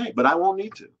AMA, but I won't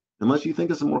need to, unless you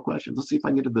think of some more questions. Let's see if I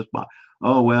can get to this spot.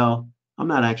 Oh, well, I'm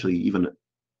not actually even a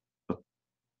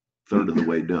third of the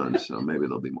way done, so maybe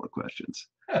there'll be more questions.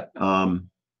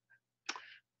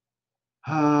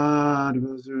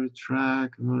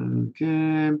 Track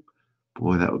game.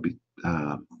 Boy, that would be,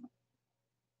 yeah,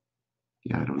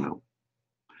 I don't know.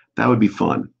 That would be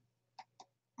fun.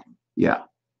 Yeah.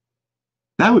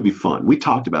 That would be fun. We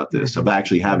talked about this, of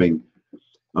actually having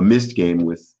a Myst game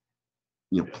with,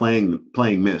 you know,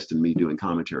 playing Myst and me doing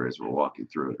commentary as we're walking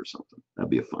through it or something. That'd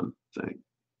be a fun thing.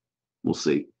 We'll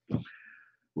see.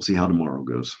 We'll see how tomorrow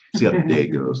goes. See how the day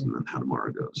goes, and then how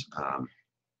tomorrow goes.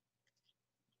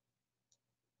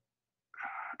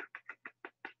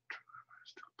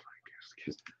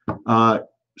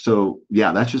 So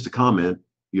yeah, that's just a comment.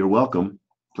 You're welcome.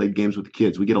 Played games with the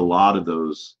kids. We get a lot of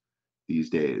those these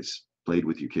days. Played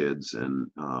with your kids,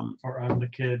 and or I'm the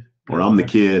kid. Or I'm the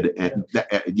kid, and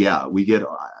yeah, we get.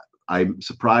 I'm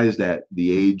surprised at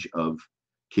the age of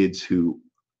kids who,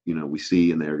 you know, we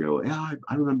see and they go, yeah,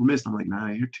 I remember Myst. I'm like,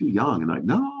 nah, you're too young. And like,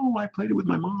 no, I played it with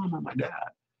my mom or my dad.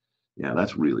 Yeah,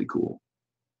 that's really cool.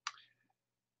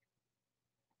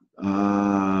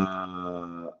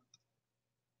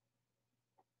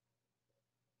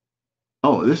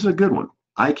 Oh, this is a good one.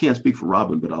 I can't speak for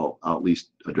Robin, but I'll at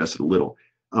least address it a little.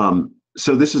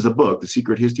 So this is a book, The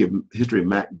Secret History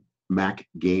of Mac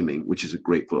Gaming, which is a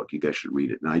great book. You guys should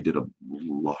read it. And I did a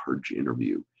large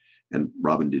interview, and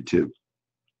Robin did too.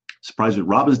 Surprised with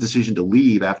Robin's decision to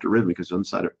leave after Riven because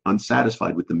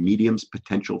unsatisfied with the medium's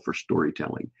potential for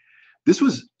storytelling. This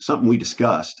was something we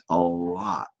discussed a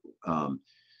lot.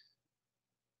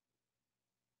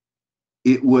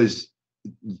 It was,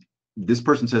 this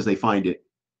person says they find it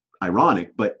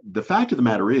ironic, but the fact of the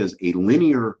matter is a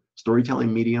linear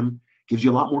storytelling medium gives you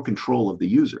a lot more control of the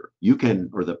user. You can,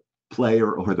 or the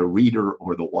player or the reader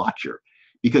or the watcher,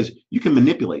 because you can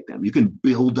manipulate them. You can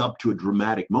build up to a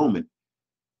dramatic moment.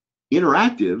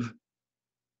 Interactive,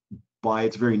 by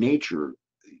its very nature,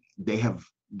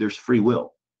 there's free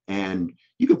will, and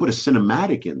you can put a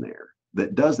cinematic in there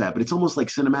that does that, but it's almost like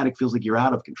cinematic feels like you're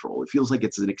out of control. It feels like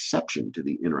it's an exception to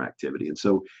the interactivity, and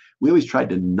so we always tried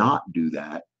to not do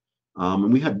that.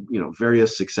 And we had, you know,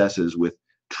 various successes with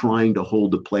trying to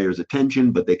hold the player's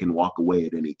attention, but they can walk away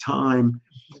at any time.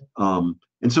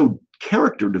 And so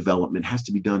character development has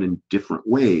to be done in different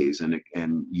ways, and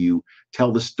you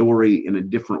tell the story in a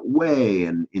different way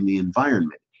and in the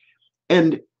environment.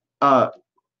 And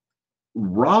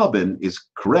Robin is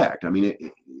correct. I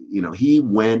mean, you know, he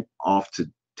went off to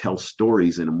tell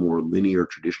stories in a more linear,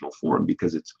 traditional form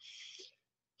because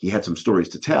he had some stories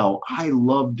to tell. I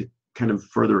loved kind of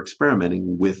further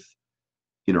experimenting with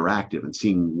interactive and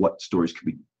seeing what stories could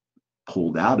be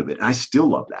pulled out of it. And I still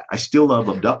love that. I still love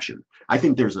Abduction. I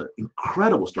think there's an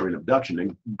incredible story in Abduction.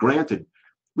 And granted,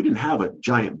 we didn't have a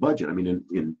giant budget. I mean,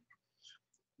 in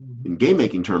game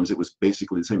making terms, it was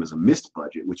basically the same as a Myst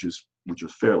budget, which was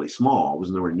fairly small. It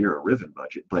was nowhere near a Riven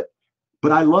budget. But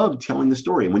I love telling the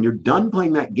story. And when you're done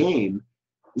playing that game,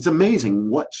 it's amazing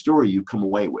what story you come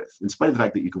away with, in spite of the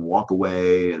fact that you can walk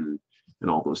away and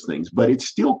all those things. But it's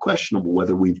still questionable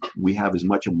whether we have as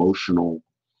much emotional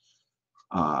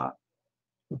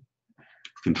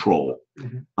control,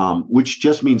 which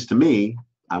just means to me,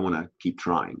 I want to keep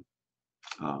trying.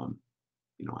 You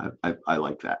know, I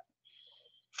like that.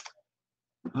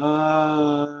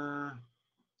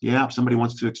 Yeah, if somebody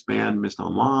wants to expand Myst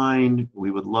Online,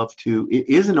 we would love to. It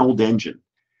is an old engine,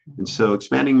 and so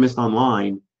expanding Myst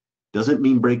Online doesn't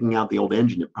mean breaking out the old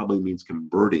engine. It probably means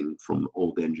converting from the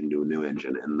old engine to a new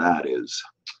engine, and that is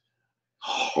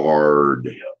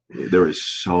hard. There is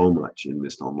so much in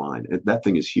Myst Online. That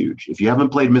thing is huge. If you haven't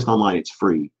played Myst Online, it's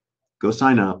free. Go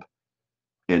sign up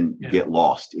and get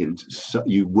lost.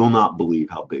 You will not believe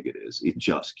how big it is. It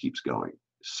just keeps going.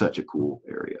 Such a cool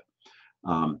area.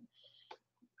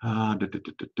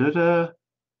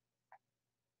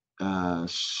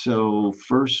 So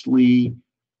firstly,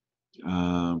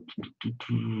 I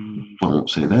won't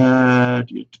say that.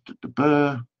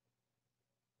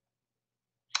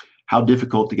 How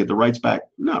difficult to get the rights back?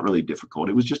 Not really difficult.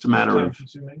 It was just a matter of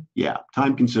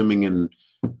time consuming and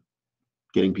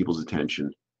getting people's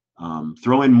attention.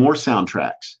 Throw in more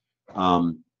soundtracks.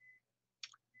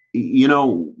 You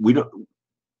know, we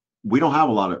don't have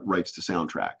a lot of rights to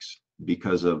soundtracks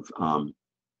because of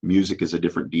music is a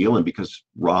different deal, and because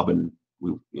Robin,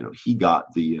 he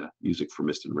got the music for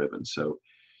Myst and Riven. So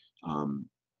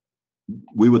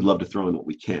we would love to throw in what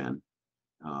we can.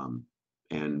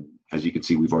 And as you can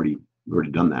see, we've already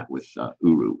done that with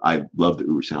Uru. I love the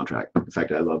Uru soundtrack. In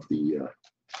fact, I love the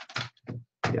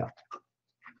Have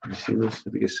you seen this?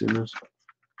 Have you guys seen this?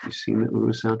 Have you seen the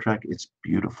Uru soundtrack? It's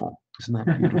beautiful. Isn't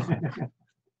that beautiful?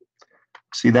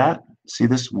 See that? See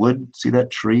this wood? See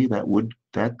that tree? That wood?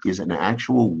 That is an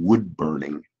actual wood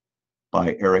burning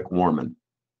by Eric Warman.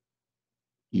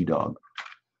 E-Dog.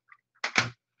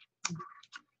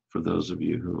 For those of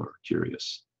you who are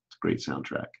curious, it's a great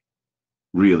soundtrack.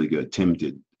 Really good. Tim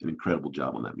did an incredible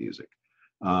job on that music.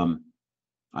 I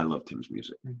love Tim's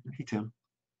music. Hey, Tim.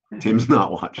 Tim's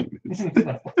not watching this.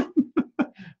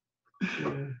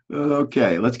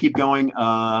 Okay, let's keep going.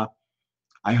 I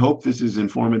hope this is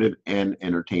informative and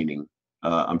entertaining.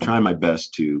 I'm trying my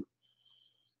best to.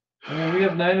 I mean, we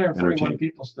have 941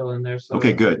 people still in there. So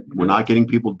okay, good. We're not getting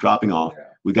people dropping off. Yeah.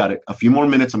 We got a few more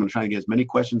minutes. I'm going to try to get as many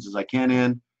questions as I can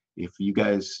in. If you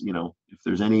guys, if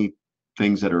there's any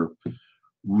things that are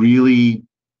really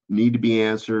need to be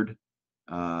answered.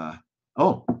 I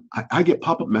get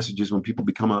pop-up messages when people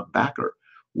become a backer.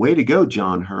 Way to go,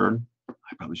 John Hearn.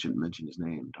 I probably shouldn't mention his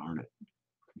name. Darn it.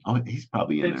 Oh, he's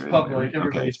probably in there. It's public. Anyway.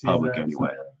 Okay, it's public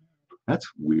anyway. That's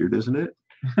weird, isn't it?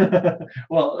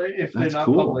 Well, if they're not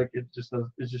public, it just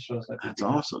shows that. That's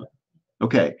awesome.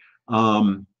 Okay.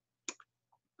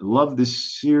 Love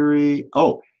this series.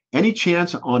 Oh, any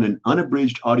chance on an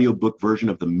unabridged audiobook version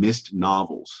of the Myst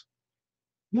novels?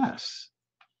 Yes,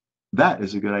 that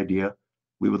is a good idea.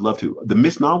 We would love to. The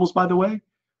Myst novels, by the way,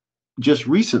 just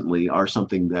recently are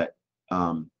something that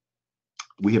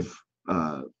we have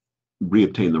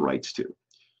reobtained the rights to.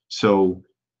 So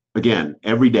again,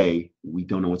 every day we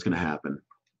don't know what's going to happen,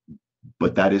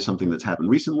 but that is something that's happened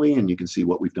recently, and you can see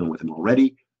what we've done with them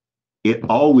already. It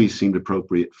always seemed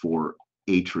appropriate for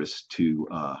Atris to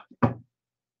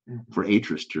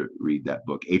read that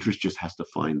book. Atris just has to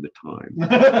find the time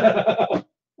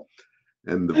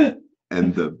and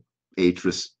the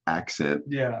Atris accent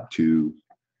to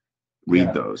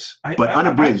read those. But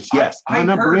unabridged, yes.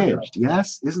 Unabridged,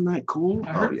 yes. Isn't that cool?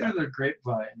 I heard through the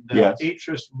grapevine that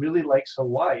Atris really likes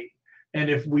Hawaii, and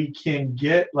if we can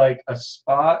get like a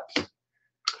spot,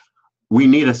 we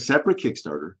need a separate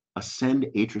Kickstarter, a Send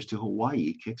Atris to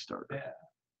Hawaii Kickstarter.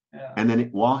 Yeah. And then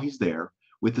while he's there,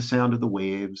 with the sound of the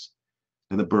waves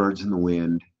and the birds and the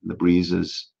wind and the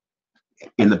breezes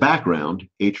in the background,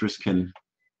 Atris can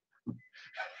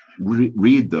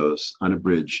read those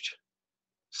unabridged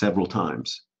several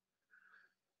times.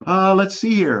 Let's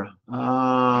see here.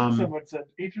 Someone said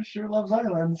Atris sure loves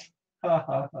islands.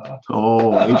 Oh,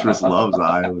 Atris loves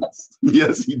islands.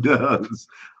 Yes, he does.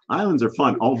 Islands are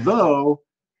fun. Although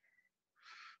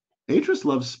Atris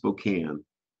loves Spokane.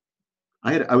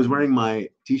 I was wearing my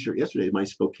t-shirt yesterday, my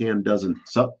Spokane doesn't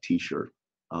suck t-shirt,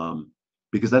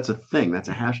 because that's a thing. That's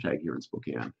a hashtag here in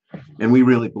Spokane, and we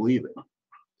really believe it.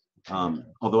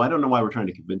 Although I don't know why we're trying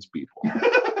to convince people.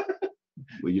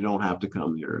 Well, you don't have to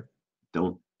come here.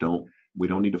 We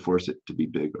don't need to force it to be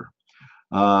bigger.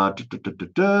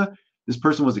 This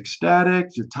person was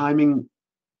ecstatic. The timing.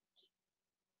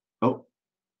 Oh,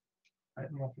 I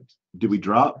don't know if it's. Did we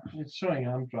drop? It's showing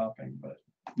I'm dropping, but.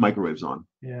 Microwave's on.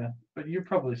 Yeah, but you're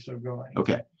probably still going.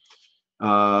 Okay.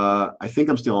 I think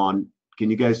I'm still on. Can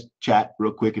you guys chat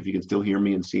real quick if you can still hear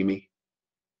me and see me?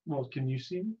 Well, can you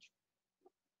see me?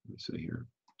 Let me see here.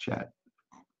 Chat.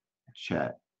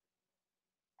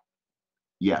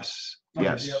 Yes. Okay,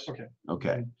 yes. Yep, okay.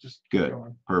 Okay. Just good.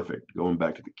 Perfect. Going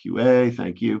back to the QA.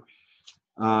 Thank you.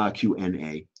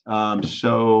 Q&A.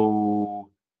 So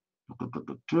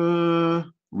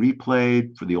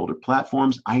replayed for the older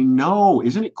platforms. I know.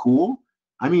 Isn't it cool?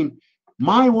 I mean,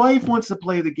 my wife wants to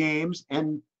play the games,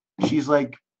 and she's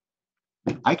like,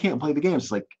 I can't play the games.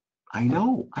 It's like, I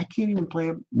know. I can't even play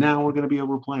them. Now we're going to be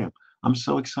able to play them. I'm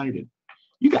so excited.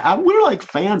 We're like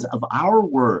fans of our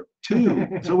work too.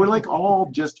 So we're like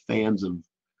all just fans of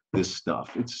this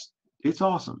stuff. It's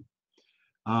awesome.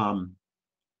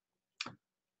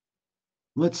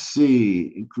 Let's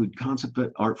see. Include concept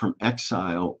art from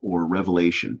Exile or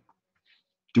Revelation.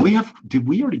 Did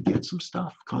we already get some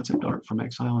stuff? Concept art from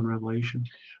Exile and Revelation?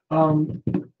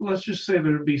 Let's just say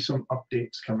there'd be some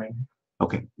updates coming.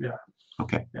 Okay. Yeah.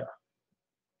 Okay. Yeah.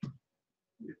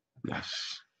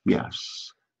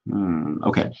 Yes.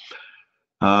 Okay.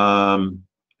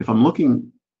 If I'm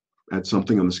looking at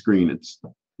something on the screen, it's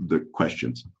the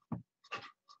questions.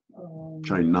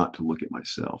 Trying not to look at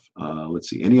myself. Let's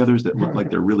see. Any others that look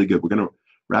like they're really good? We're going to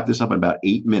wrap this up in about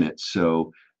 8 minutes.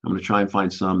 So I'm going to try and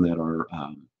find some that are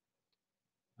I'm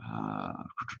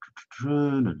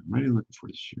really looking for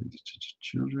this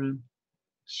children.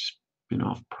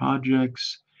 Spin-off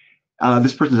projects.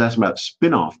 This person's asking about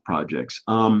spin-off projects.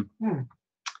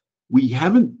 We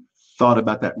haven't thought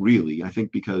about that really, I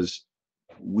think, because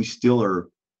we still are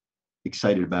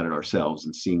excited about it ourselves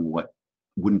and seeing what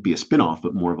wouldn't be a spin-off,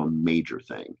 but more of a major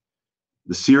thing.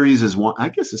 The series is one. I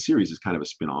guess the series is kind of a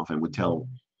spin-off and would tell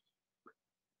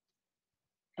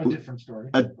a different story.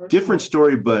 A different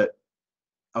story, but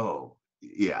oh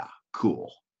yeah,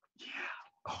 cool.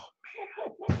 Yeah.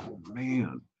 Oh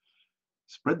man.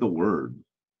 Spread the word.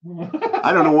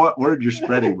 I don't know what word you're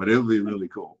spreading, but it'll be really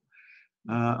cool.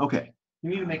 Okay. You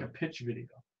need to make a pitch video.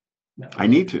 No. I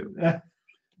need to.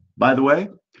 By the way,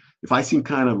 if I seem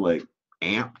kind of like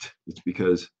amped, it's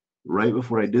because right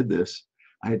before I did this,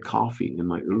 I had coffee in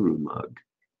my Uru mug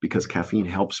because caffeine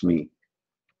helps me.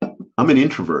 I'm an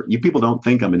introvert. You people don't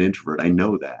think I'm an introvert. I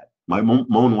know that. My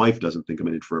own wife doesn't think I'm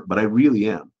an introvert, but I really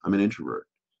am. I'm an introvert.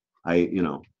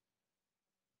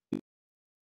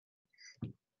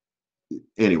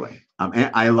 Anyway,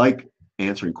 I like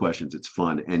answering questions. It's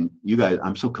fun. And you guys,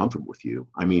 I'm so comfortable with you.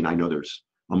 I mean, I know there's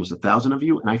almost 1,000 of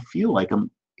you, and I feel like I'm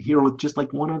here with just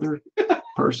like one other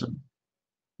person.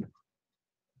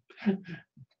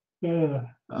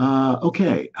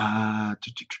 Okay.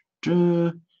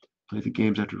 Play the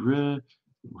games after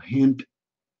hint.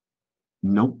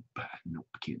 Nope,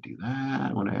 can't do that.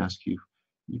 I want to ask you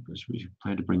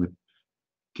plan to bring the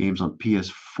games on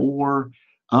PS4.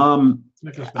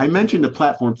 I mentioned the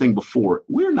platform thing before.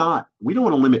 We don't want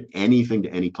to limit anything to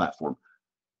any platform.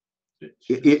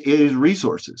 It is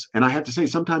resources, and I have to say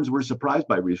sometimes we're surprised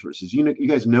by resources. You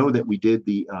guys know that we did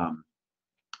the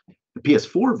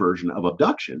PS4 version of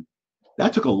Abduction.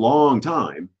 That took a long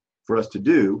time for us to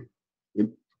do,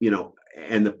 and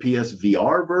the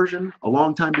PSVR version a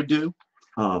long time to do.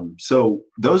 So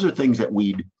those are things that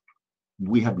we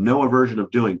have no aversion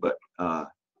of doing, but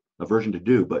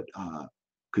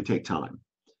could take time.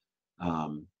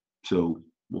 So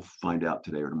we'll find out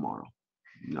today or tomorrow.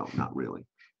 No, not really.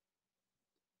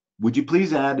 Would you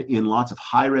please add in lots of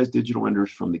high-res digital renders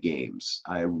from the games?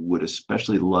 I would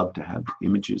especially love to have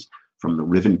images from the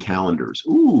Riven calendars.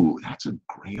 Ooh, that's a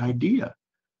great idea.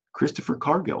 Christopher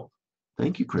Cargill.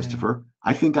 Thank you, Christopher.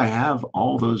 I think I have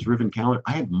all those Riven calendar.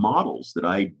 I have models that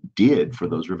I did for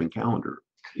those Riven calendar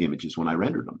images when I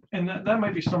rendered them. And that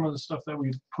might be some of the stuff that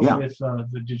we put with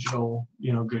the digital,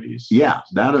 goodies. Yeah,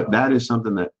 that is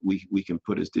something that we can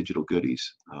put as digital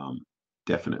goodies.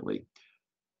 Definitely.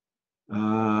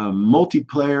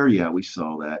 Multiplayer, yeah, we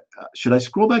saw that. Should I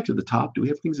scroll back to the top? Do we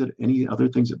have any other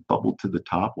things that bubbled to the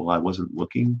top while I wasn't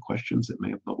looking? Questions that may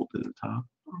have bubbled to the top?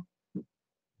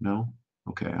 No?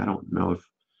 Okay, I don't know if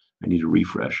I need to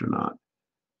refresh or not.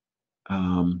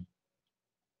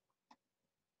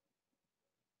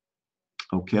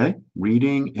 Okay,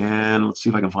 reading, and let's see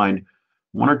if I can find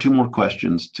one or two more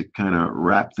questions to kind of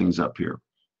wrap things up here.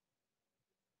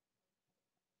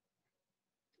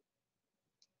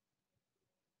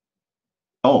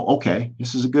 Oh, okay,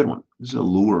 this is a good one. This is a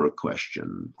lore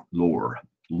question. Lore?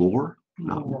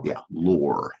 No, yeah,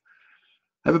 lore.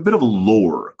 I have a bit of a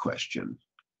lore question.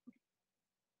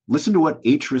 Listen to what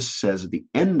Atris says at the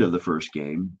end of the first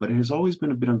game, but it has always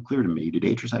been a bit unclear to me. Did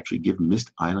Atris actually give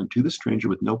Myst Island to the stranger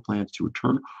with no plans to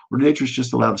return, or did Atris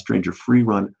just allow the stranger free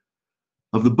run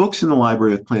of the books in the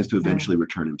library with plans to eventually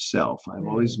return himself? I've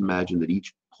always imagined that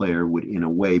each player would, in a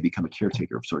way, become a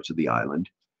caretaker of sorts of the island.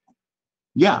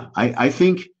 Yeah, I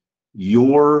think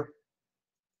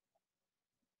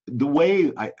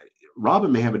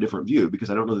Robin may have a different view, because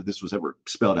I don't know that this was ever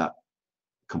spelled out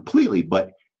completely,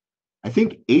 but I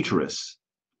think Atris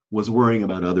was worrying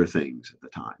about other things at the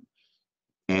time.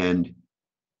 And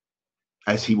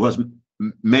as he was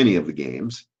many of the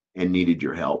games and needed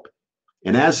your help,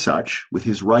 and as such, with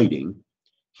his writing,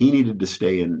 he needed to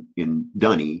stay in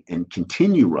Dunny and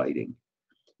continue writing.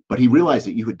 But he realized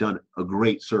that you had done a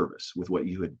great service with what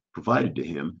you had provided to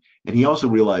him. And he also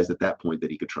realized at that point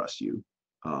that he could trust you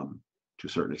to a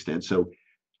certain extent. So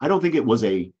I don't think it was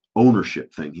a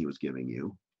ownership thing he was giving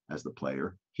you as the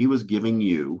player. He was giving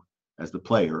you, as the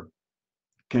player,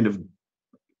 kind of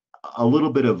a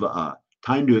little bit of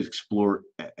time to explore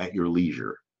at your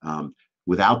leisure,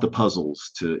 without the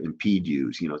puzzles to impede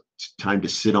you. Time to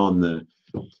sit on the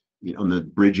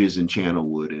bridges in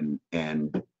Channelwood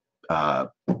and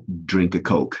drink a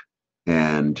Coke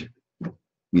and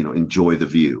enjoy the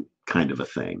view, kind of a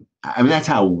thing. I mean, that's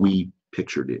how we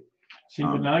pictured it. See,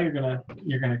 but now you're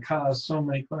gonna cause so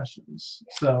many questions.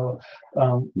 So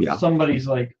yeah. Somebody's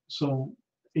like, so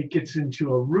it gets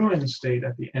into a ruined state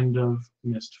at the end of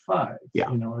Myst 5. Yeah.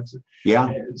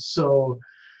 Yeah. So.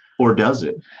 Or does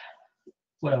it?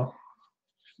 Well,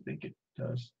 I think it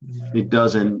does. It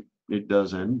doesn't. It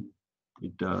doesn't.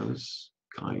 It does,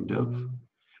 kind of.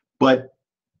 But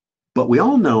we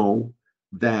all know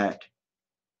that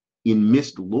in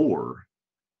Myst lore,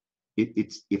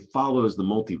 it follows the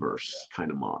multiverse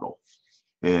kind of model,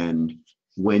 and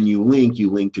when you link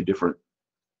to different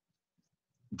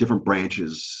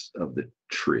branches of the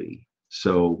tree.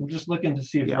 So I'm just looking to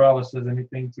see if Rawa says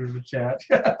anything through the chat.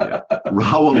 Yeah.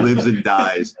 Rawa lives and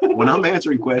dies. When I'm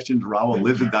answering questions, Rawa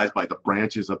lives and dies by the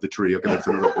branches of the tree. Okay, that's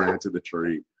another branch of the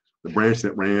tree. The branch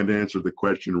that Rand answered the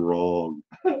question wrong.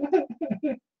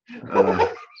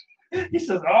 He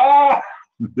says, "Ah."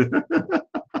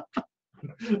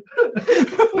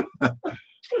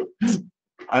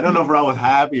 I don't know if I was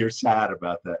happy or sad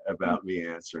about that without me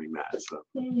answering that. So,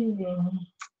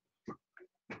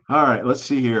 all right, let's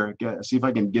see here. See if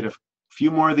I can get a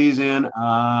few more of these in.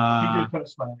 He did put a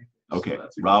smiley face, Okay,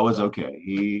 so Ra was okay.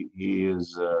 He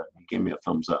is he gave me a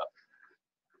thumbs up.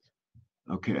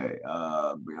 Okay,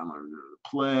 I'm gonna do the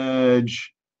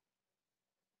pledge.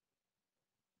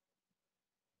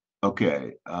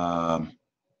 Okay,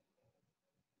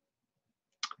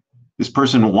 this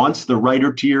person wants the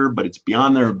writer tier, but it's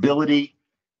beyond their ability.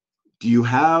 Do you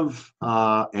have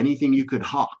anything you could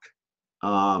hawk,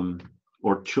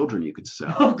 or children you could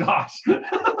sell? Oh gosh.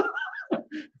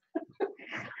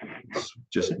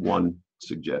 Just one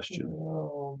suggestion.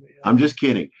 Oh, man. I'm just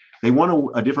kidding. They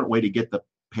want a different way to get the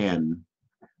pen,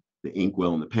 the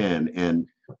inkwell and the pen. And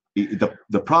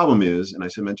the problem is, and I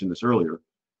mentioned this earlier,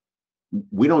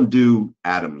 we don't do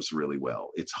atoms really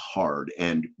well. It's hard.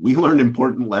 And we learned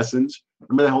important lessons.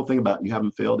 Remember that whole thing about you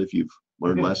haven't failed if you've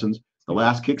learned lessons? The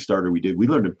last Kickstarter we did, we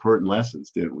learned important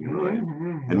lessons, didn't we,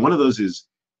 Ryan? And one of those is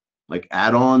like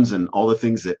add-ons and all the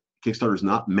things that Kickstarter is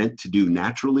not meant to do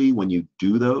naturally. When you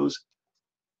do those,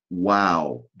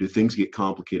 wow, do things get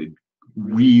complicated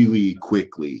really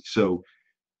quickly. So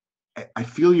I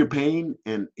feel your pain,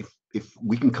 and if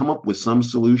we can come up with some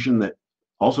solution that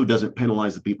also doesn't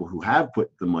penalize the people who have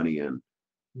put the money in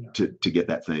to get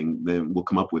that thing, then we'll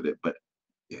come up with it. But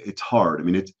it's hard. I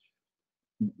mean,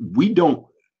 we don't,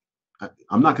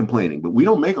 I'm not complaining, but we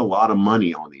don't make a lot of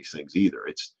money on these things either.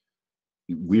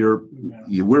 We're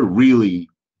really,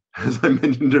 as I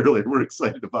mentioned earlier, we're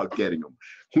excited about getting them.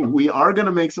 We are going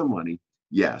to make some money,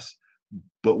 yes,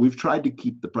 but we've tried to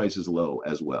keep the prices low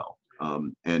as well.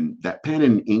 And that pen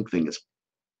and ink thing is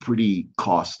pretty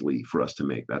costly for us to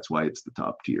make. That's why it's the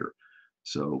top tier.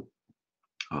 So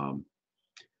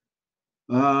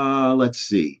let's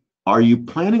see. Are you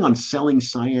planning on selling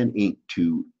Cyan ink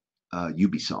to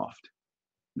Ubisoft?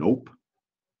 Nope.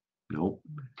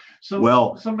 So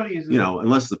well, somebody is,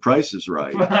 unless the price is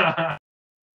right.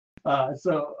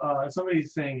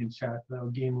 Somebody's saying in chat though,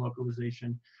 game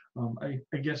localization. I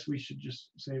guess we should just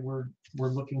say we're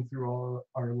looking through all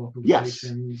our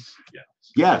localizations.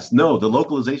 Yes. No, the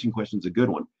localization question is a good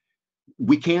one.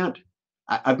 We can't.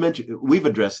 I've mentioned, we've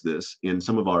addressed this in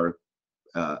some of our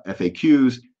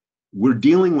FAQs. We're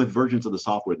dealing with versions of the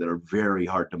software that are very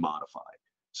hard to modify.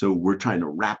 So we're trying to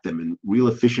wrap them in real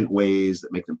efficient ways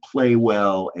that make them play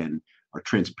well and are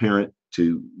transparent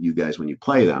to you guys when you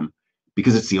play them,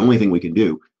 because it's the only thing we can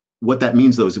do. What that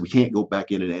means, though, is that we can't go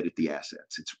back in and edit the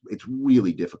assets. It's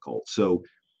really difficult. So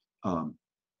the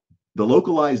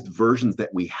localized versions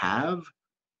that we have,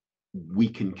 we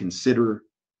can consider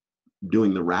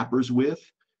doing the wrappers with,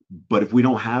 but if we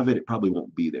don't have it, it probably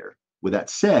won't be there. With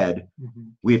that said,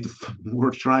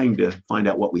 we're trying to find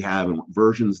out what we have and what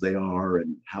versions they are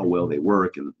and how well they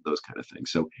work and those kind of things.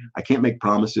 So I can't make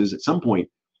promises. At some point,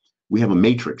 we have a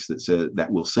matrix that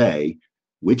will say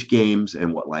which games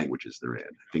and what languages they're in.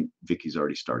 I think Vicky's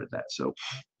already started that. So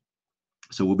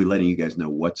we'll be letting you guys know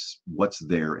what's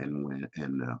there and when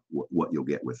and what you'll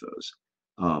get with those.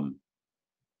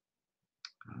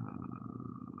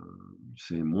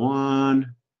 Same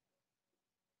one.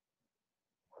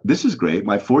 This is great.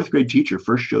 My 4th grade teacher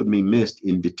first showed me Myst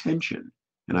in detention,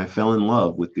 and I fell in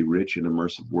love with the rich and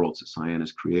immersive worlds that Cyan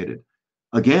has created.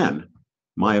 Again,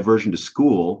 my aversion to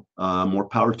school, more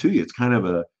power to you. It's kind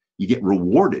of you get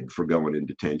rewarded for going in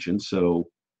detention. So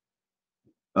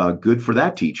good for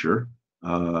that teacher.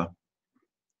 I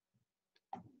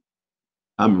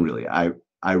really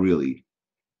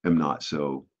am not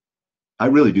so, I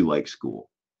really do like school.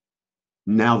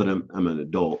 Now that I'm an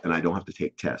adult and I don't have to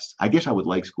take tests. I guess I would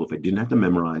like school if I didn't have to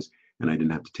memorize and I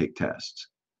didn't have to take tests.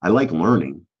 I like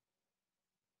learning.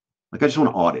 Like I just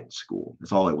want to audit school.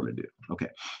 That's all I want to do. Okay.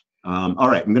 All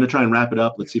right. I'm going to try and wrap it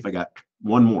up. Let's see if I got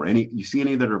one more. You see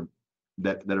any that are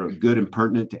good and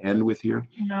pertinent to end with here?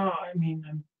 No, I mean,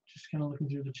 I'm just kind of looking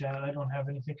through the chat. I don't have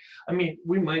anything. I mean,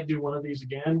 we might do one of these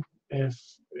again if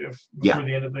before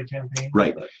the end of the campaign.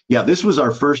 Right. Yeah. This was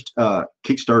our first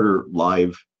Kickstarter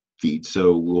live feed.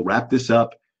 So we'll wrap this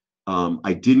up.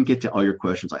 I didn't get to all your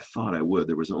questions. I thought I would.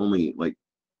 There was only like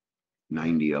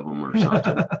 90 of them or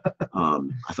something.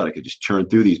 I thought I could just churn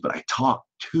through these, but I talked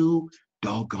too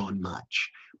doggone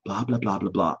much. Blah, blah, blah,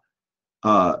 blah,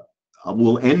 blah.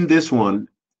 We'll end this one.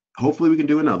 Hopefully we can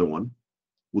do another one.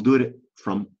 We'll do it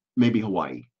from maybe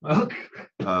Hawaii.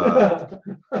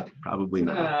 Probably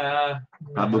not.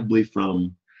 Probably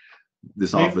from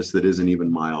this office that isn't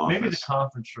even my office. Maybe the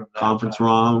conference room. Conference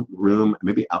room,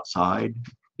 maybe outside.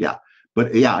 Yeah.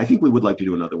 But yeah, I think we would like to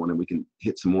do another one, and we can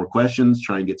hit some more questions,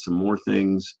 try and get some more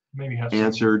things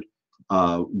answered.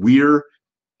 I'll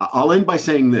end by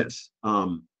saying this.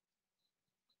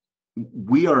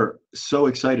 we are so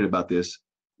excited about this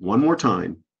one more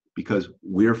time because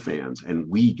we're fans and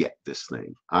we get this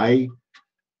thing. I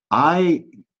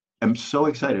am so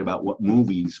excited about what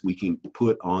movies we can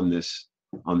put on this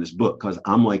book, because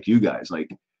I'm like you guys, like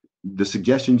the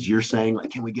suggestions you're saying,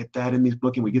 like, can we get that in this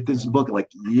book? Can we get this in the book? Like,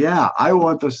 yeah, I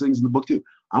want those things in the book too.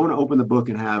 I want to open the book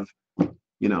and have,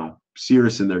 you know,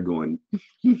 Cirrus in there going,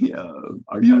 yeah,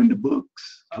 are you into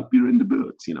books? Hope you're into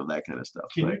books, you know, that kind of stuff.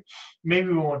 Right? Maybe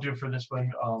we won't do it for this one.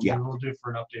 Yeah. We'll do it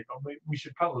for an update, but we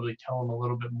should probably tell them a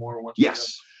little bit more. Once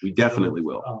yes, we definitely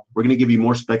will. We're going to give you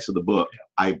more specs of the book. Yeah.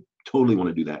 I totally want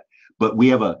to do that. But we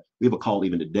have a call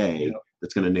even today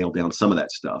that's going to nail down some of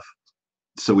that stuff.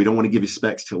 So we don't want to give you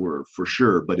specs till we're for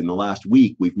sure. But in the last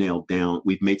week, we've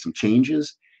made some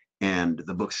changes, and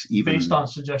the book's even based on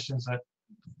suggestions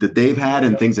that they've had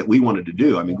and things that we wanted to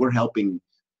do. I mean, we're helping.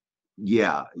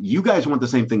 Yeah, you guys want the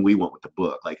same thing we want with the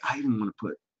book. Like, I even want to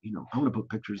put, you know, I want to put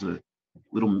pictures of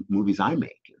little movies I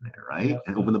make in there, right? Yeah.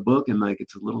 And open the book and like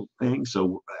it's a little thing.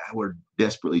 So we're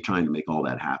desperately trying to make all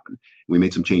that happen. We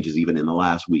made some changes even in the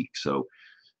last week. So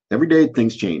every day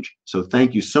things change. So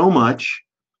thank you so much.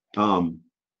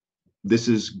 This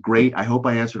is great. I hope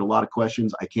I answered a lot of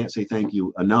questions. I can't say thank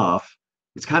you enough.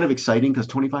 It's kind of exciting because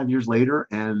 25 years later,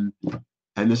 and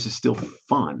this is still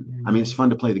fun. I mean, it's fun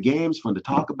to play the games, fun to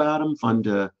talk about them, fun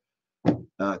to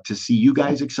see you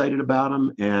guys excited about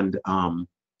them. And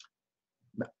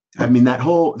I mean, that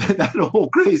whole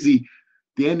crazy,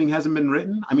 the ending hasn't been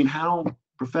written. I mean, how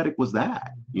prophetic was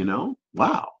that? You know?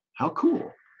 Wow, how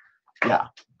cool. Yeah,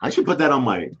 I should put that on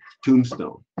my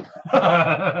tombstone.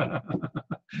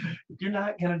 You're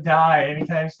not gonna die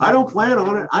anytime soon. I don't plan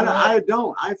on it. I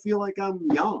don't. I feel like I'm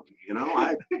young. You know,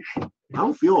 I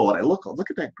don't feel old.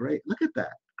 Look at that gray. Look at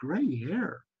that gray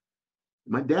hair.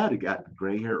 My dad had got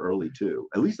gray hair early too.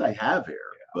 At least I have hair,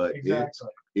 but exactly.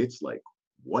 It's like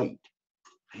white.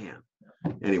 Man.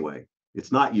 Anyway,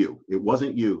 it's not you. It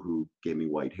wasn't you who gave me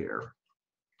white hair.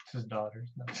 His daughters.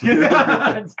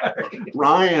 No.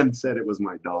 Ryan said it was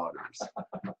my daughters.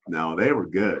 No, they were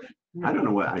good. I don't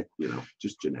know what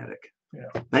just genetic.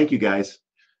 Yeah. Thank you guys.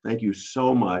 Thank you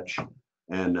so much.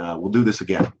 And we'll do this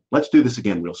again. Let's do this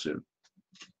again real soon.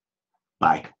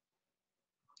 Bye.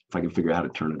 If I can figure out how to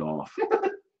turn it off.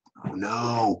 Oh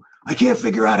no, I can't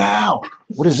figure out how.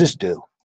 What does this do?